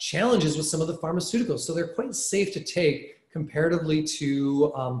have challenges with some of the pharmaceuticals. So they're quite safe to take comparatively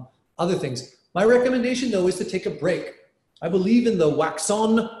to other things. My recommendation though is to take a break. I believe in the wax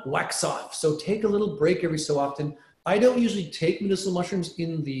on, wax off. So take a little break every so often. I don't usually take medicinal mushrooms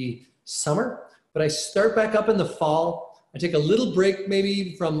in the summer, but I start back up in the fall. I take a little break,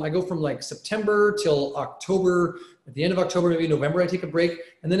 maybe I go from like September till October. At the end of October, maybe November, I take a break.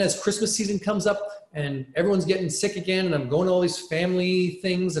 And then as Christmas season comes up and everyone's getting sick again and I'm going to all these family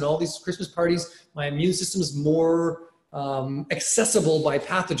things and all these Christmas parties, my immune system is more accessible by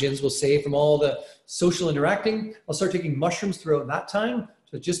pathogens, we'll say, from all the social interacting. I'll start taking mushrooms throughout that time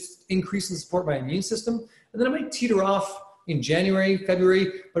to just increase and support my immune system. And then I might teeter off in January,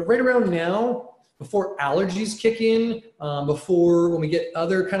 February, but right around now, before allergies kick in, before when we get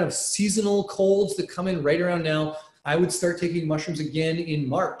other kind of seasonal colds that come in right around now, I would start taking mushrooms again in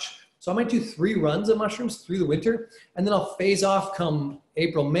March. So I might do 3 runs of mushrooms through the winter, and then I'll phase off come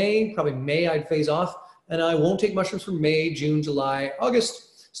April, May, probably May I'd phase off, and I won't take mushrooms for May, June, July,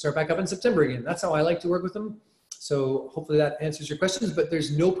 August, start back up in September again. That's how I like to work with them. So hopefully that answers your questions, but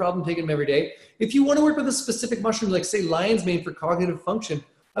there's no problem taking them every day. If you want to work with a specific mushroom, like say lion's mane for cognitive function,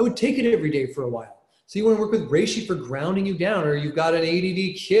 I would take it every day for a while. So you want to work with reishi for grounding you down, or you've got an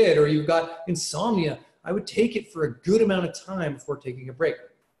ADD kid, or you've got insomnia, I would take it for a good amount of time before taking a break.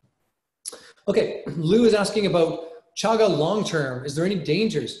 Okay, Lou is asking about chaga long-term. Is there any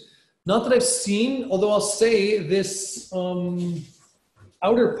dangers? Not that I've seen, although I'll say this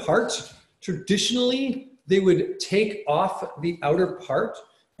outer part, traditionally, they would take off the outer part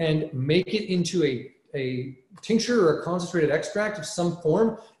and make it into a tincture or a concentrated extract of some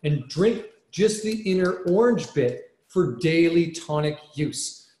form and drink just the inner orange bit for daily tonic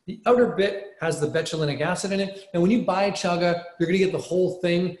use. The outer bit has the betulinic acid in it. And when you buy chaga, you're gonna get the whole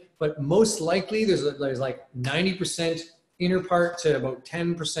thing, but most likely there's like 90% inner part to about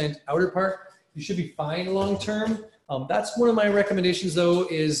 10% outer part. You should be fine long-term. That's one of my recommendations though,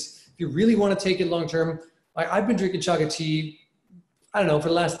 is if you really wanna take it long-term, I've been drinking chaga tea, I don't know, for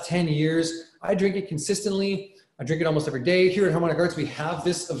the last 10 years. I drink it consistently. I drink it almost every day. Here at Harmonic Arts, we have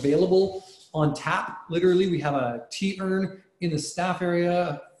this available on tap. Literally, we have a tea urn in the staff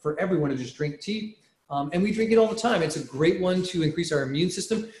area for everyone to just drink tea. And we drink it all the time. It's a great one to increase our immune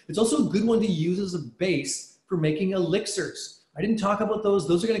system. It's also a good one to use as a base for making elixirs. I didn't talk about those.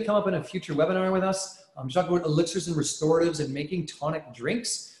 Those are gonna come up in a future webinar with us. I'm talking about elixirs and restoratives and making tonic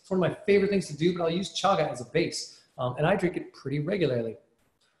drinks. It's one of my favorite things to do, but I'll use chaga as a base. And I drink it pretty regularly.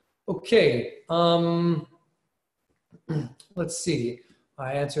 Okay, let's see.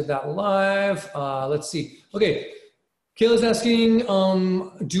 I answered that live. Let's see. Okay, Kayla's asking,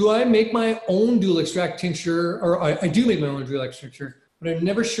 do I make my own dual extract tincture? Or I do make my own dual extract tincture, but I'm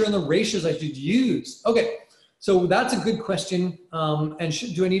never sure on the ratios I should use. Okay, so that's a good question.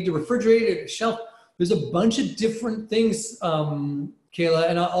 And do I need to refrigerate it, shelf? There's a bunch of different things, Kayla,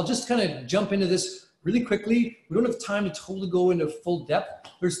 and I'll just kind of jump into this really quickly. We don't have time to totally go into full depth.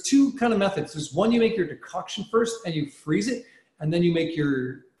 There's 2 kind of methods. There's one, you make your decoction first and you freeze it, and then you make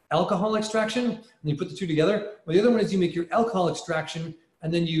your alcohol extraction, and you put the 2 together. Or the other one is you make your alcohol extraction,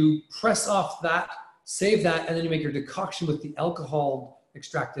 and then you press off that, save that, and then you make your decoction with the alcohol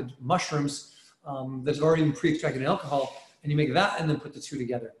extracted mushrooms that's already been pre-extracted in alcohol, and you make that and then put the 2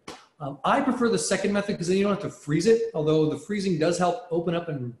 together. I prefer the second method because then you don't have to freeze it, although the freezing does help open up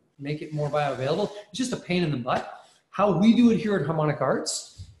and make it more bioavailable. It's just a pain in the butt. How we do it here at Harmonic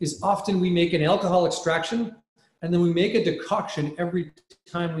Arts is often we make an alcohol extraction, and then we make a decoction every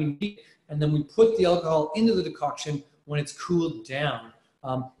time we need, and then we put the alcohol into the decoction when it's cooled down.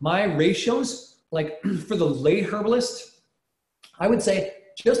 My ratios, like for the lay herbalist, I would say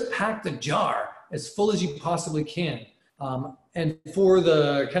just pack the jar as full as you possibly can. And for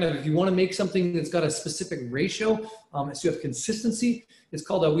the kind of, if you want to make something that's got a specific ratio, so you have consistency, it's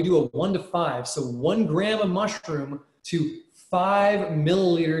called, we do a 1 to 5. So 1 gram of mushroom to 5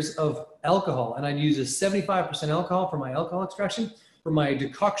 milliliters of alcohol. And I'd use a 75% alcohol for my alcohol extraction. For my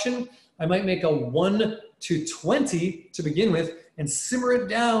decoction, I might make a 1 to 20 to begin with and simmer it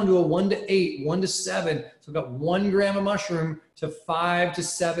down to a 1 to 8, 1 to 7. So I've got 1 gram of mushroom to 5 to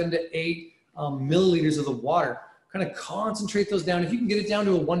 7 to 8 milliliters of the water. Kind of concentrate those down. If you can get it down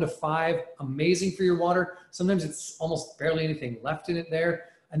to a 1 to 5, amazing for your water. Sometimes it's almost barely anything left in it there.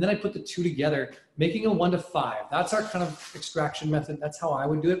 And then I put the 2 together, making a 1 to 5. That's our kind of extraction method. That's how I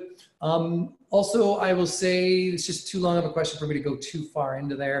would do it. Also, I will say it's just too long of a question for me to go too far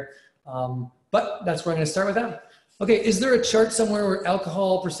into there. But that's where I'm going to start with that. Okay, is there a chart somewhere where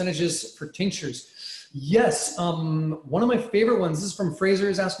alcohol percentages for tinctures? Yes, one of my favorite ones, this is from Fraser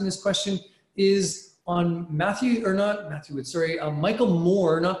is asking this question, is on Michael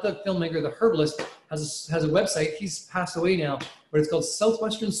Moore, not the filmmaker, the herbalist, has a website. He's passed away now, but it's called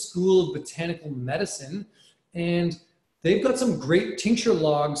Southwestern School of Botanical Medicine. And they've got some great tincture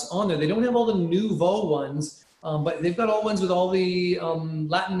logs on there. They don't have all the nouveau ones, but they've got all ones with all the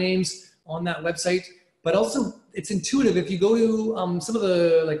Latin names on that website. But also it's intuitive. If you go to some of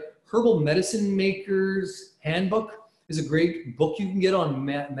the like Herbal Medicine Makers Handbook is a great book you can get on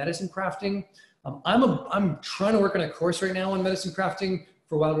medicine crafting. I'm trying to work on a course right now on medicine crafting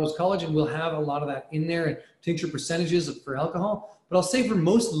for Wild Rose College, and we'll have a lot of that in there and tincture percentages for alcohol. But I'll say for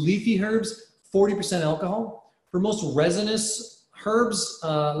most leafy herbs, 40% alcohol. For most resinous herbs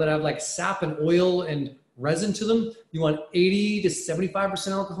that have like sap and oil and resin to them, you want 80 to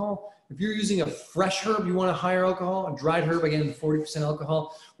 75% alcohol. If you're using a fresh herb, you want a higher alcohol. A dried herb, again, 40%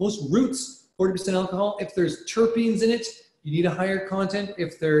 alcohol. Most roots, 40% alcohol. If there's terpenes in it, you need a higher content.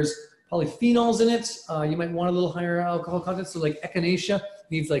 If there's polyphenols in it, you might want a little higher alcohol content. So like echinacea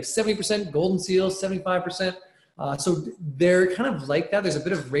needs like 70%, golden seal 75%. So they're kind of like that. There's a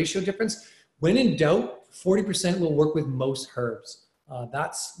bit of ratio difference. When in doubt, 40% will work with most herbs.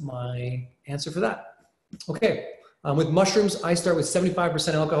 That's my answer for that. Okay, with mushrooms, I start with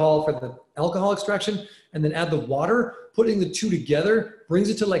 75% alcohol for the alcohol extraction and then add the water. Putting the two together brings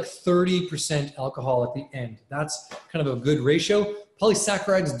it to like 30% alcohol at the end. That's kind of a good ratio.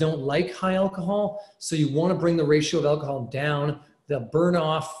 Polysaccharides don't like high alcohol, so you want to bring the ratio of alcohol down. They'll burn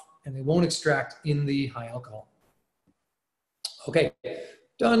off and they won't extract in the high alcohol. Okay,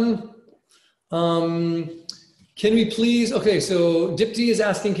 done. Can we please, okay, so Dipti is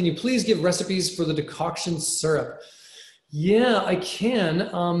asking, can you please give recipes for the decoction syrup? Yeah, I can.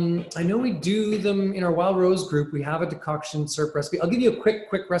 I know we do them in our Wild Rose group. We have a decoction syrup recipe. I'll give you a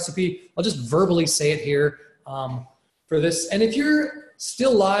quick recipe. I'll just verbally say it here for this. And if you're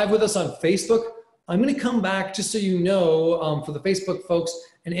still live with us on Facebook, I'm gonna come back just so you know for the Facebook folks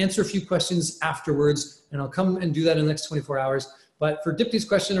and answer a few questions afterwards. And I'll come and do that in the next 24 hours. But for Dipti's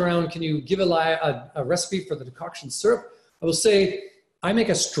question around, can you give a recipe for the decoction syrup? I will say, I make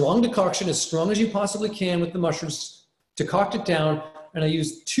a strong decoction, as strong as you possibly can with the mushrooms, decoct it down, and I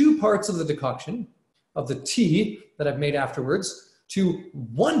use 2 parts of the decoction, of the tea that I've made afterwards, to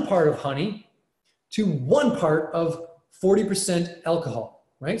 1 part of honey, to 1 part of 40% alcohol,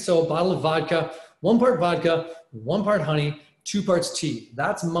 right? So a bottle of vodka, 1 part vodka, 1 part honey, 2 parts tea.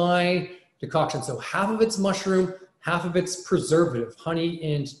 That's my decoction. So half of it's mushroom, half of it's preservative,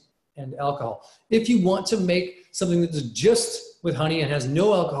 honey and alcohol. If you want to make something that's just with honey and has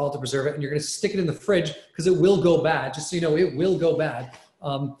no alcohol to preserve it, and you're gonna stick it in the fridge because it will go bad, just so you know, it will go bad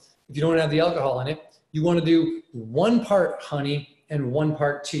if you don't have the alcohol in it, you wanna do 1 part honey and 1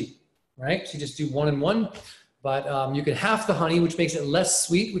 part tea, right? So you just do 1 and 1, but you can half the honey, which makes it less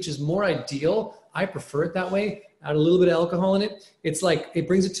sweet, which is more ideal. I prefer it that way. Add a little bit of alcohol in it. It's like, it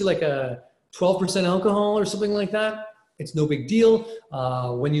brings it to like a 12% alcohol or something like that. It's no big deal.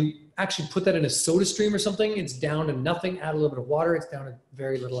 When you actually put that in a soda stream or something, it's down to nothing. Add a little bit of water, it's down to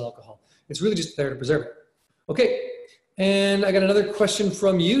very little alcohol. It's really just there to preserve it. Okay, and I got another question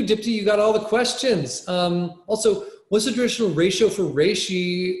from you, Dipti. You got all the questions. Also, what's the traditional ratio for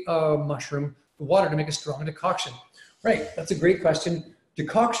reishi mushroom water to make a strong decoction? Right, that's a great question.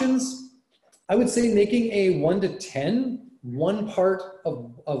 Decoctions, I would say making a 1 to 10, 1 part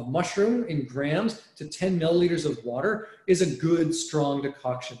of mushroom in grams to 10 milliliters of water is a good strong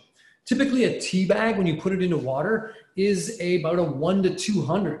decoction. Typically a tea bag, when you put it into water, is about a 1 to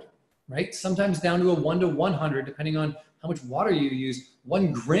 200, right? Sometimes down to a 1 to 100, depending on how much water you use.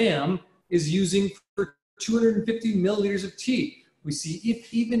 1 gram is using for 250 milliliters of tea. We see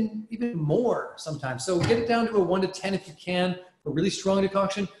even more sometimes. So get it down to a 1 to 10 if you can, a really strong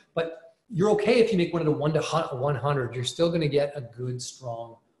decoction, but you're okay if you make one at a 1 to 100. You're still gonna get a good,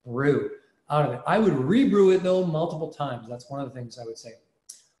 strong brew out of it. I would rebrew it though multiple times. That's one of the things I would say.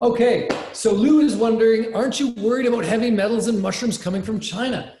 Okay, so Lou is wondering, aren't you worried about heavy metals and mushrooms coming from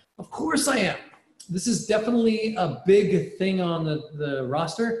China? Of course I am. This is definitely a big thing on the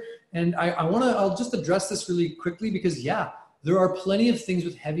roster. And I'll just address this really quickly because yeah, there are plenty of things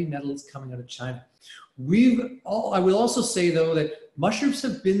with heavy metals coming out of China. I will also say though that mushrooms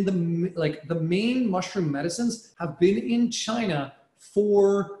have been the main mushroom medicines have been in China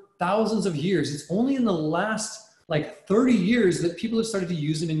for thousands of years. It's only in the last like 30 years that people have started to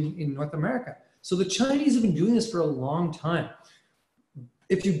use them in North America. So the Chinese have been doing this for a long time.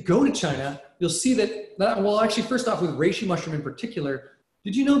 If you go to China, you'll see that well, actually, first off with reishi mushroom in particular,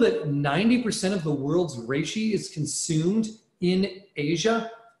 did you know that 90% of the world's reishi is consumed in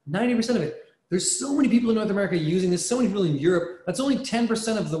Asia? 90% of it. There's so many people in North America using this, so many people in Europe. That's only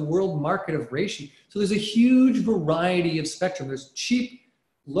 10% of the world market of reishi. So there's a huge variety of spectrum. There's cheap,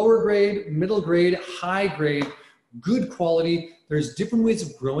 lower grade, middle grade, high grade, good quality. There's different ways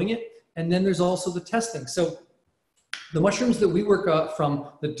of growing it. And then there's also the testing. So the mushrooms that we work from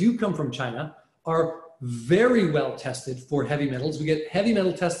that do come from China are very well tested for heavy metals. We get heavy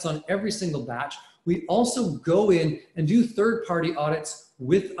metal tests on every single batch. We also go in and do third-party audits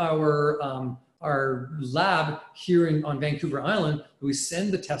with our lab here on Vancouver Island. We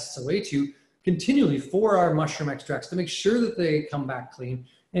send the tests away to continually for our mushroom extracts to make sure that they come back clean.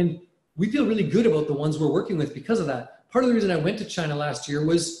 And we feel really good about the ones we're working with because of that. Part of the reason I went to China last year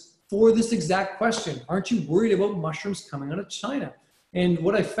was for this exact question. Aren't you worried about mushrooms coming out of China? And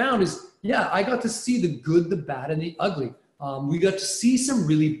what I found is, yeah, I got to see the good, the bad, and the ugly. We got to see some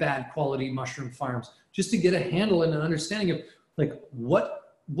really bad quality mushroom farms just to get a handle and an understanding of like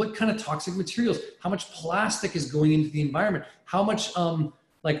what what kind of toxic materials, how much plastic is going into the environment, how much,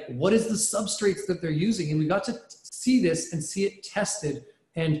 like what is the substrates that they're using? And we got to see this and see it tested.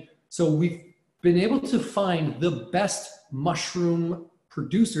 And so we've been able to find the best mushroom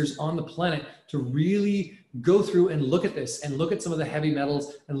producers on the planet to really go through and look at this and look at some of the heavy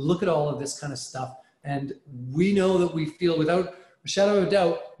metals and look at all of this kind of stuff. And we know that we feel, without a shadow of a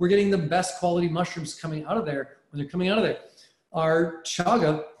doubt, we're getting the best quality mushrooms coming out of there when they're coming out of there. Our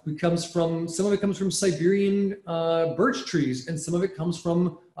chaga comes from, some of it comes from Siberian birch trees, and some of it comes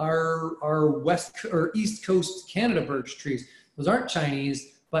from our west or east coast Canada birch trees. Those aren't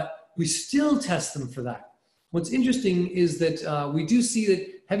Chinese, but we still test them for that. What's interesting is that we do see that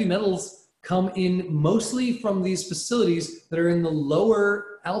heavy metals come in mostly from these facilities that are in the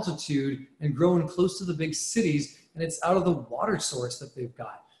lower altitude and growing close to the big cities, and it's out of the water source that they've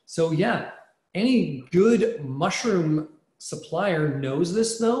got. So yeah, any good mushroom supplier knows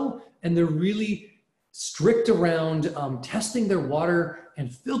this though, and they're really strict around testing their water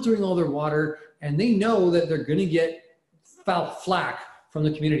and filtering all their water, and they know that they're gonna get flack from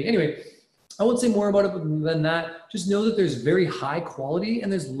the community. Anyway, I won't say more about it than that. Just know that there's very high quality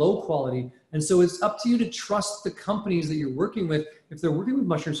and there's low quality. And so it's up to you to trust the companies that you're working with, if they're working with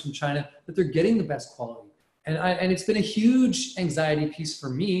mushrooms from China, that they're getting the best quality. And it's been a huge anxiety piece for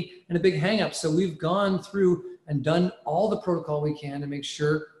me and a big hang up. So we've gone through and done all the protocol we can to make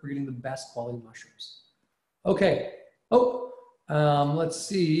sure we're getting the best quality mushrooms. Okay. Let's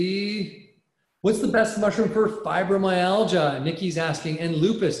see. What's the best mushroom for fibromyalgia? Nikki's asking, and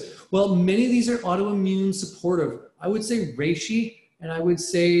lupus. Well, many of these are autoimmune supportive. I would say reishi, and I would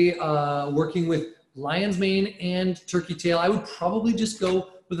say working with lion's mane and turkey tail. I would probably just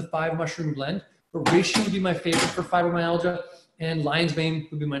go with a 5 mushroom blend, but reishi would be my favorite for fibromyalgia, and lion's mane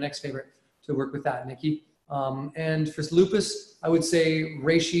would be my next favorite to work with that, Nikki. And for lupus, I would say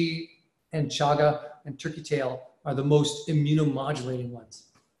reishi and chaga and turkey tail are the most immunomodulating ones.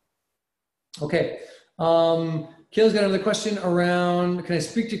 Okay, Kayla's got another question around, can I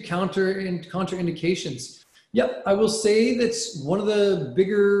speak to contraindications? Yep, I will say that's one of the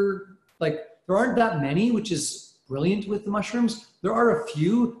bigger, like there aren't that many, which is brilliant with the mushrooms. There are a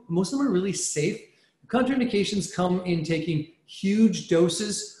few, most of them are really safe. Contraindications come in taking huge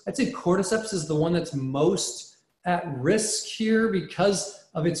doses. I'd say cordyceps is the one that's most at risk here because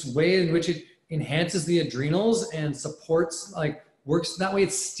of its way in which it enhances the adrenals and supports, like works that way,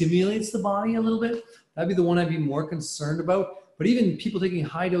 it stimulates the body a little bit. That'd be the one I'd be more concerned about. But even people taking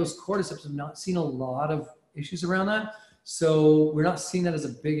high dose cordyceps have not seen a lot of issues around that. So we're not seeing that as a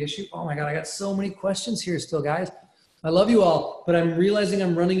big issue. Oh my God, I got so many questions here still, guys. I love you all, but I'm realizing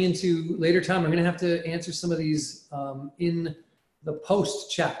I'm running into later time. I'm gonna have to answer some of these in the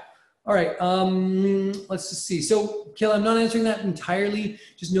post chat. All right, let's just see. So Kayla, I'm not answering that entirely.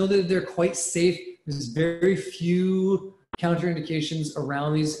 Just know that they're quite safe. There's very few counterindications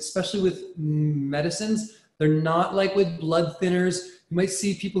around these, especially with medicines. They're not like with blood thinners. You might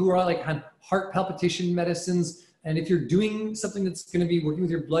see people who are like on heart palpitation medicines. And if you're doing something that's going to be working with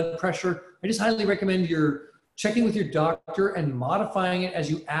your blood pressure, I just highly recommend you're checking with your doctor and modifying it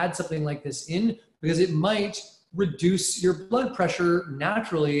as you add something like this in, because it might reduce your blood pressure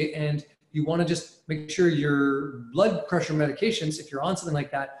naturally. And you want to just make sure your blood pressure medications, if you're on something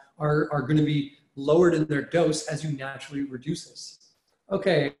like that, are going to be lowered in their dose as you naturally reduce this.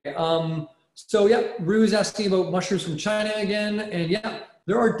 Okay, so yeah, Rue is asking about mushrooms from China again, and yeah,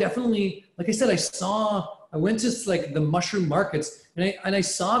 there are definitely, like I said, I went to like the mushroom markets, and I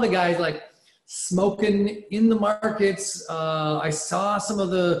saw the guys like smoking in the markets. I saw some of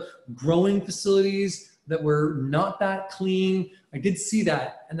the growing facilities that were not that clean. I did see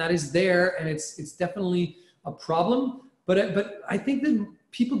that, and that is there, and it's definitely a problem. But I think that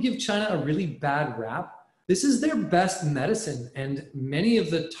people give China a really bad rap. This is their best medicine, and many of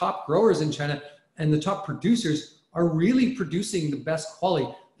the top growers in China and the top producers are really producing the best quality.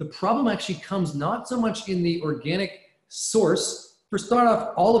 The problem actually comes not so much in the organic source. For start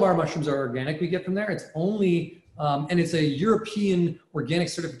off, all of our mushrooms are organic we get from there. It's only, and it's a European organic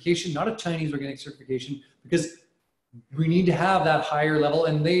certification, not a Chinese organic certification, because we need to have that higher level,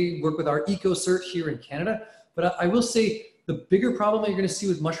 and they work with our EcoCert here in Canada. But I will say, the bigger problem that you're going to see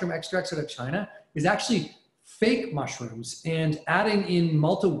with mushroom extracts out of China is actually fake mushrooms and adding in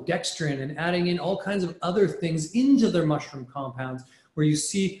maltodextrin and adding in all kinds of other things into their mushroom compounds, where you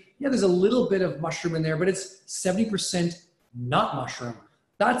see, yeah, there's a little bit of mushroom in there, but it's 70% not mushroom.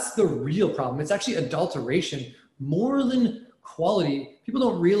 That's the real problem. It's actually adulteration more than quality. People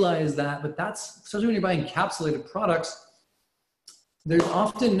don't realize that, but that's, especially when you're buying encapsulated products, there's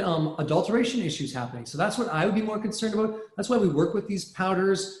often adulteration issues happening. So that's what I would be more concerned about. That's why we work with these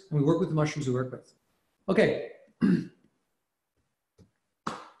powders and we work with the mushrooms we work with. Okay.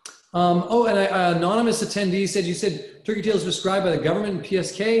 Oh, and an anonymous attendee said, you said turkey tail is prescribed by the government and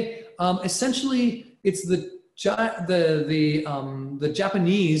PSK. Essentially, it's the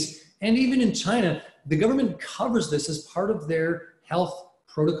Japanese, and even in China, the government covers this as part of their health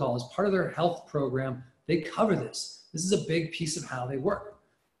protocol, as part of their health program. They cover this. This is a big piece of how they work.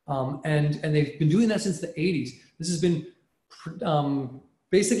 And they've been doing that since the 80s. This has been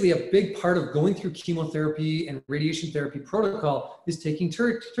basically a big part of going through chemotherapy and radiation therapy protocol is taking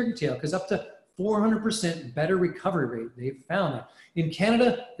turkey tail, because up to 400% better recovery rate. They've found that. In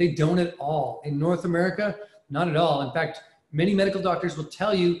Canada, they don't at all. In North America, not at all. In fact, many medical doctors will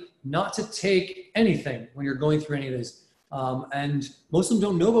tell you not to take anything when you're going through any of this. And most of them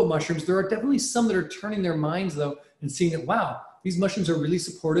don't know about mushrooms. There are definitely some that are turning their minds though and seeing that, wow, these mushrooms are really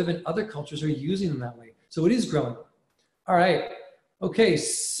supportive and other cultures are using them that way. So it is growing. All right. Okay,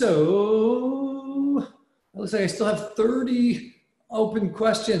 so it looks like I still have 30 open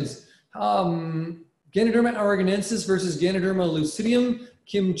questions. Ganoderma aruginensis versus Ganoderma lucidium.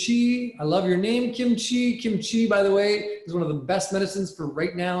 Kimchi, I love your name, Kimchi. Kimchi, by the way, is one of the best medicines for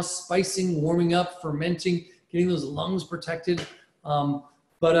right now, spicing, warming up, fermenting, getting those lungs protected. Ganoderma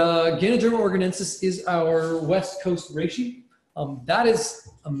aruginensis is our West Coast reishi. That is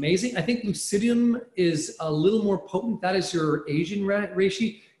amazing. I think lucidium is a little more potent. That is your Asian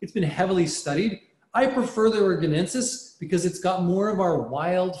reishi. It's been heavily studied. I prefer the aruginensis because it's got more of our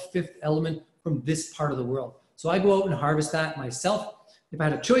wild fifth element from this part of the world. So I go out and harvest that myself. If I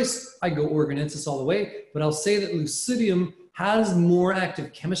had a choice, I'd go aruginensis all the way, but I'll say that lucidium has more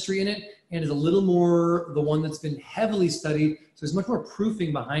active chemistry in it and is a little more the one that's been heavily studied. So there's much more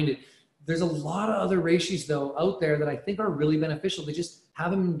proofing behind it. There's a lot of other reishis though out there that I think are really beneficial. They just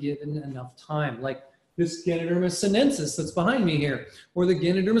haven't been given enough time, like this Ganoderma sinensis that's behind me here, or the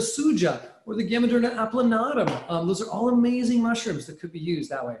Ganoderma suja, or the Ganoderma applanatum. Those are all amazing mushrooms that could be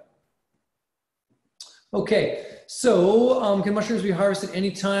used that way. Okay, so can mushrooms be harvested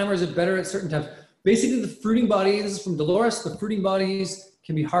anytime, or is it better at certain times? Basically, the fruiting bodies, this is from Dolores, the fruiting bodies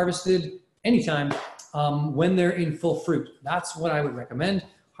can be harvested anytime when they're in full fruit. That's what I would recommend.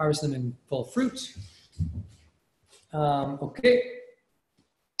 Harvest them in full fruit. Okay.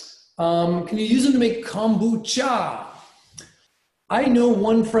 Can you use them to make kombucha? I know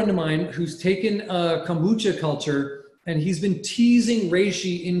one friend of mine who's taken a kombucha culture and he's been teasing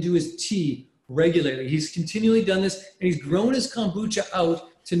reishi into his tea regularly. He's continually done this and he's grown his kombucha out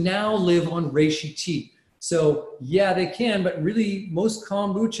to now live on reishi tea. So yeah, they can, but really most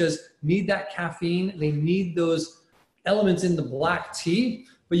kombuchas need that caffeine. They need those elements in the black tea,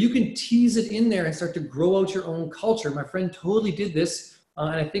 but you can tease it in there and start to grow out your own culture. My friend totally did this, and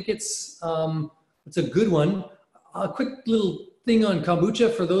I think it's a good one. A quick little thing on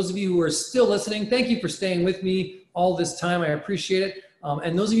kombucha for those of you who are still listening. Thank you for staying with me all this time. I appreciate it.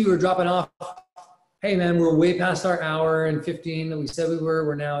 And those of you who are dropping off, hey man, we're way past our hour and 15 that we said we were.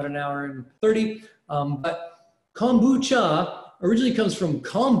 We're now at an hour and 30. But kombucha originally comes from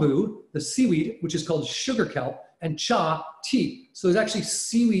kombu, the seaweed, which is called sugar kelp, and cha, tea. So there's actually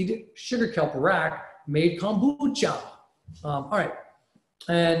seaweed sugar kelp rack made kombucha. All right.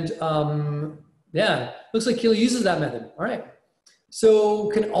 And yeah, looks like Keely uses that method. All right. So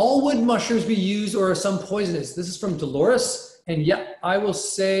can all wood mushrooms be used or are some poisonous? This is from Dolores. And yeah, I will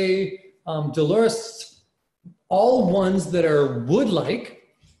say Dolores, all ones that are wood-like,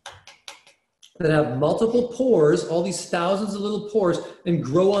 that have multiple pores, all these thousands of little pores, and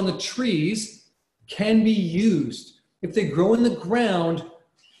grow on the trees can be used. If they grow in the ground,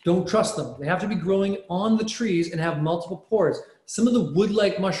 don't trust them. They have to be growing on the trees and have multiple pores. Some of the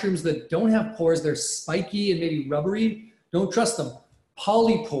wood-like mushrooms that don't have pores, they're spiky and maybe rubbery, don't trust them.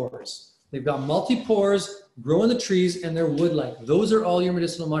 Polypores. They've got multi-pores, grow in the trees, and they're wood-like. Those are all your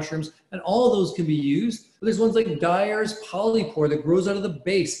medicinal mushrooms, and all of those can be used. But there's ones like Dyer's polypore that grows out of the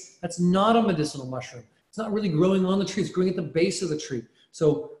base. That's not a medicinal mushroom. It's not really growing on the tree. It's growing at the base of the tree.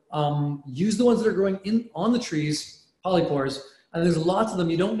 So use the ones that are growing on the trees, polypores, and there's lots of them.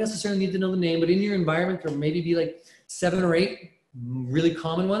 You don't necessarily need to know the name, but in your environment, there maybe be like 7 or 8 really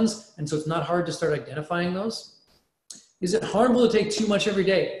common ones, and so it's not hard to start identifying those. Is it harmful to take too much every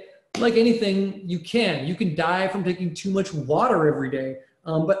day? Like anything, you can die from taking too much water every day,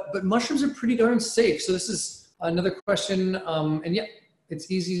 but mushrooms are pretty darn safe. So this is another question, and yeah, it's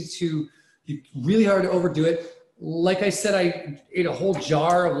easy to, really hard to overdo it. Like I said, I ate a whole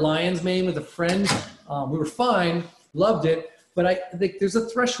jar of lion's mane with a friend. We were fine, loved it, but I think there's a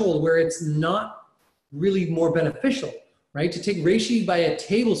threshold where it's not really more beneficial. right? To take reishi by a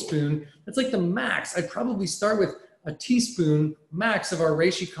tablespoon, that's like the max. I'd probably start with a teaspoon max of our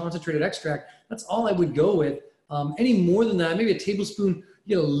reishi concentrated extract. That's all I would go with. Any more than that, maybe a tablespoon,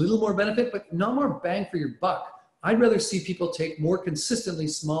 you get a little more benefit, but not more bang for your buck. I'd rather see people take more consistently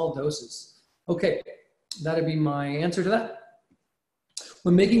small doses. Okay, that'd be my answer to that.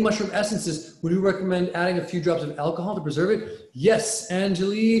 When making mushroom essences, would you recommend adding a few drops of alcohol to preserve it? Yes,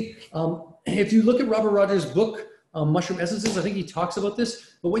 Angeli. If you look at Robert Rogers' book, Mushroom Essences, I think he talks about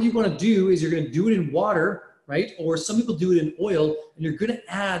this. But what you want to do is you're going to do it in water, right? Or some people do it in oil, and you're going to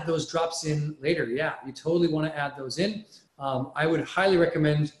add those drops in later. Yeah, you totally want to add those in. I would highly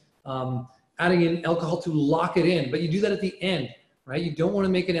recommend adding in alcohol to lock it in, but you do that at the end, right? You don't want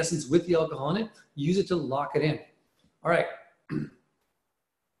to make an essence with the alcohol in it. Use it to lock it in. All right.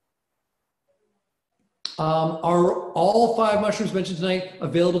 Are all 5 mushrooms mentioned tonight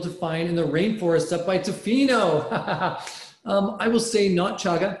available to find in the rainforest up by Tofino? I will say not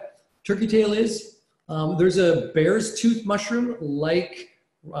chaga. Turkey tail is. There's a bear's tooth mushroom like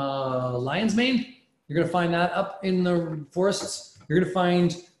lion's mane. You're going to find that up in the forests. You're going to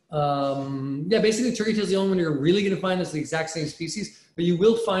find, yeah, basically turkey tail is the only one you're really going to find that's the exact same species. But you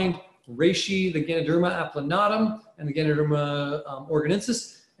will find reishi, the Ganoderma applanatum, and the Ganoderma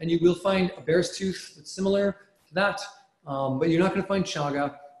organensis. And you will find a bear's tooth that's similar to that, but you're not going to find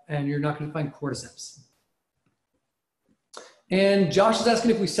chaga, and you're not going to find cordyceps. And Josh is asking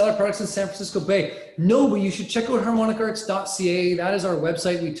if we sell our products in San Francisco Bay. No, but you should check out harmonicarts.ca. That is our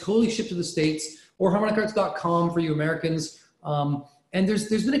website. We totally ship to the States, or harmonicarts.com for you Americans. And there's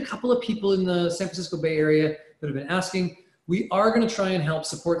been a couple of people in the San Francisco Bay Area that have been asking. We are going to try and help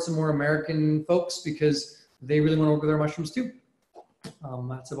support some more American folks because they really want to work with our mushrooms too.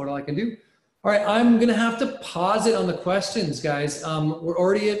 That's about all I can do. All right, I'm gonna have to pause it on the questions, guys. We're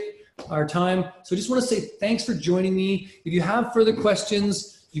already at our time. So I just wanna say thanks for joining me. If you have further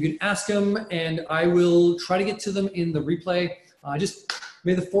questions, you can ask them and I will try to get to them in the replay.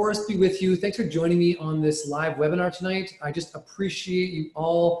 May the forest be with you. Thanks for joining me on this live webinar tonight. I just appreciate you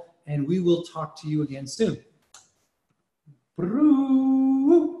all and we will talk to you again soon.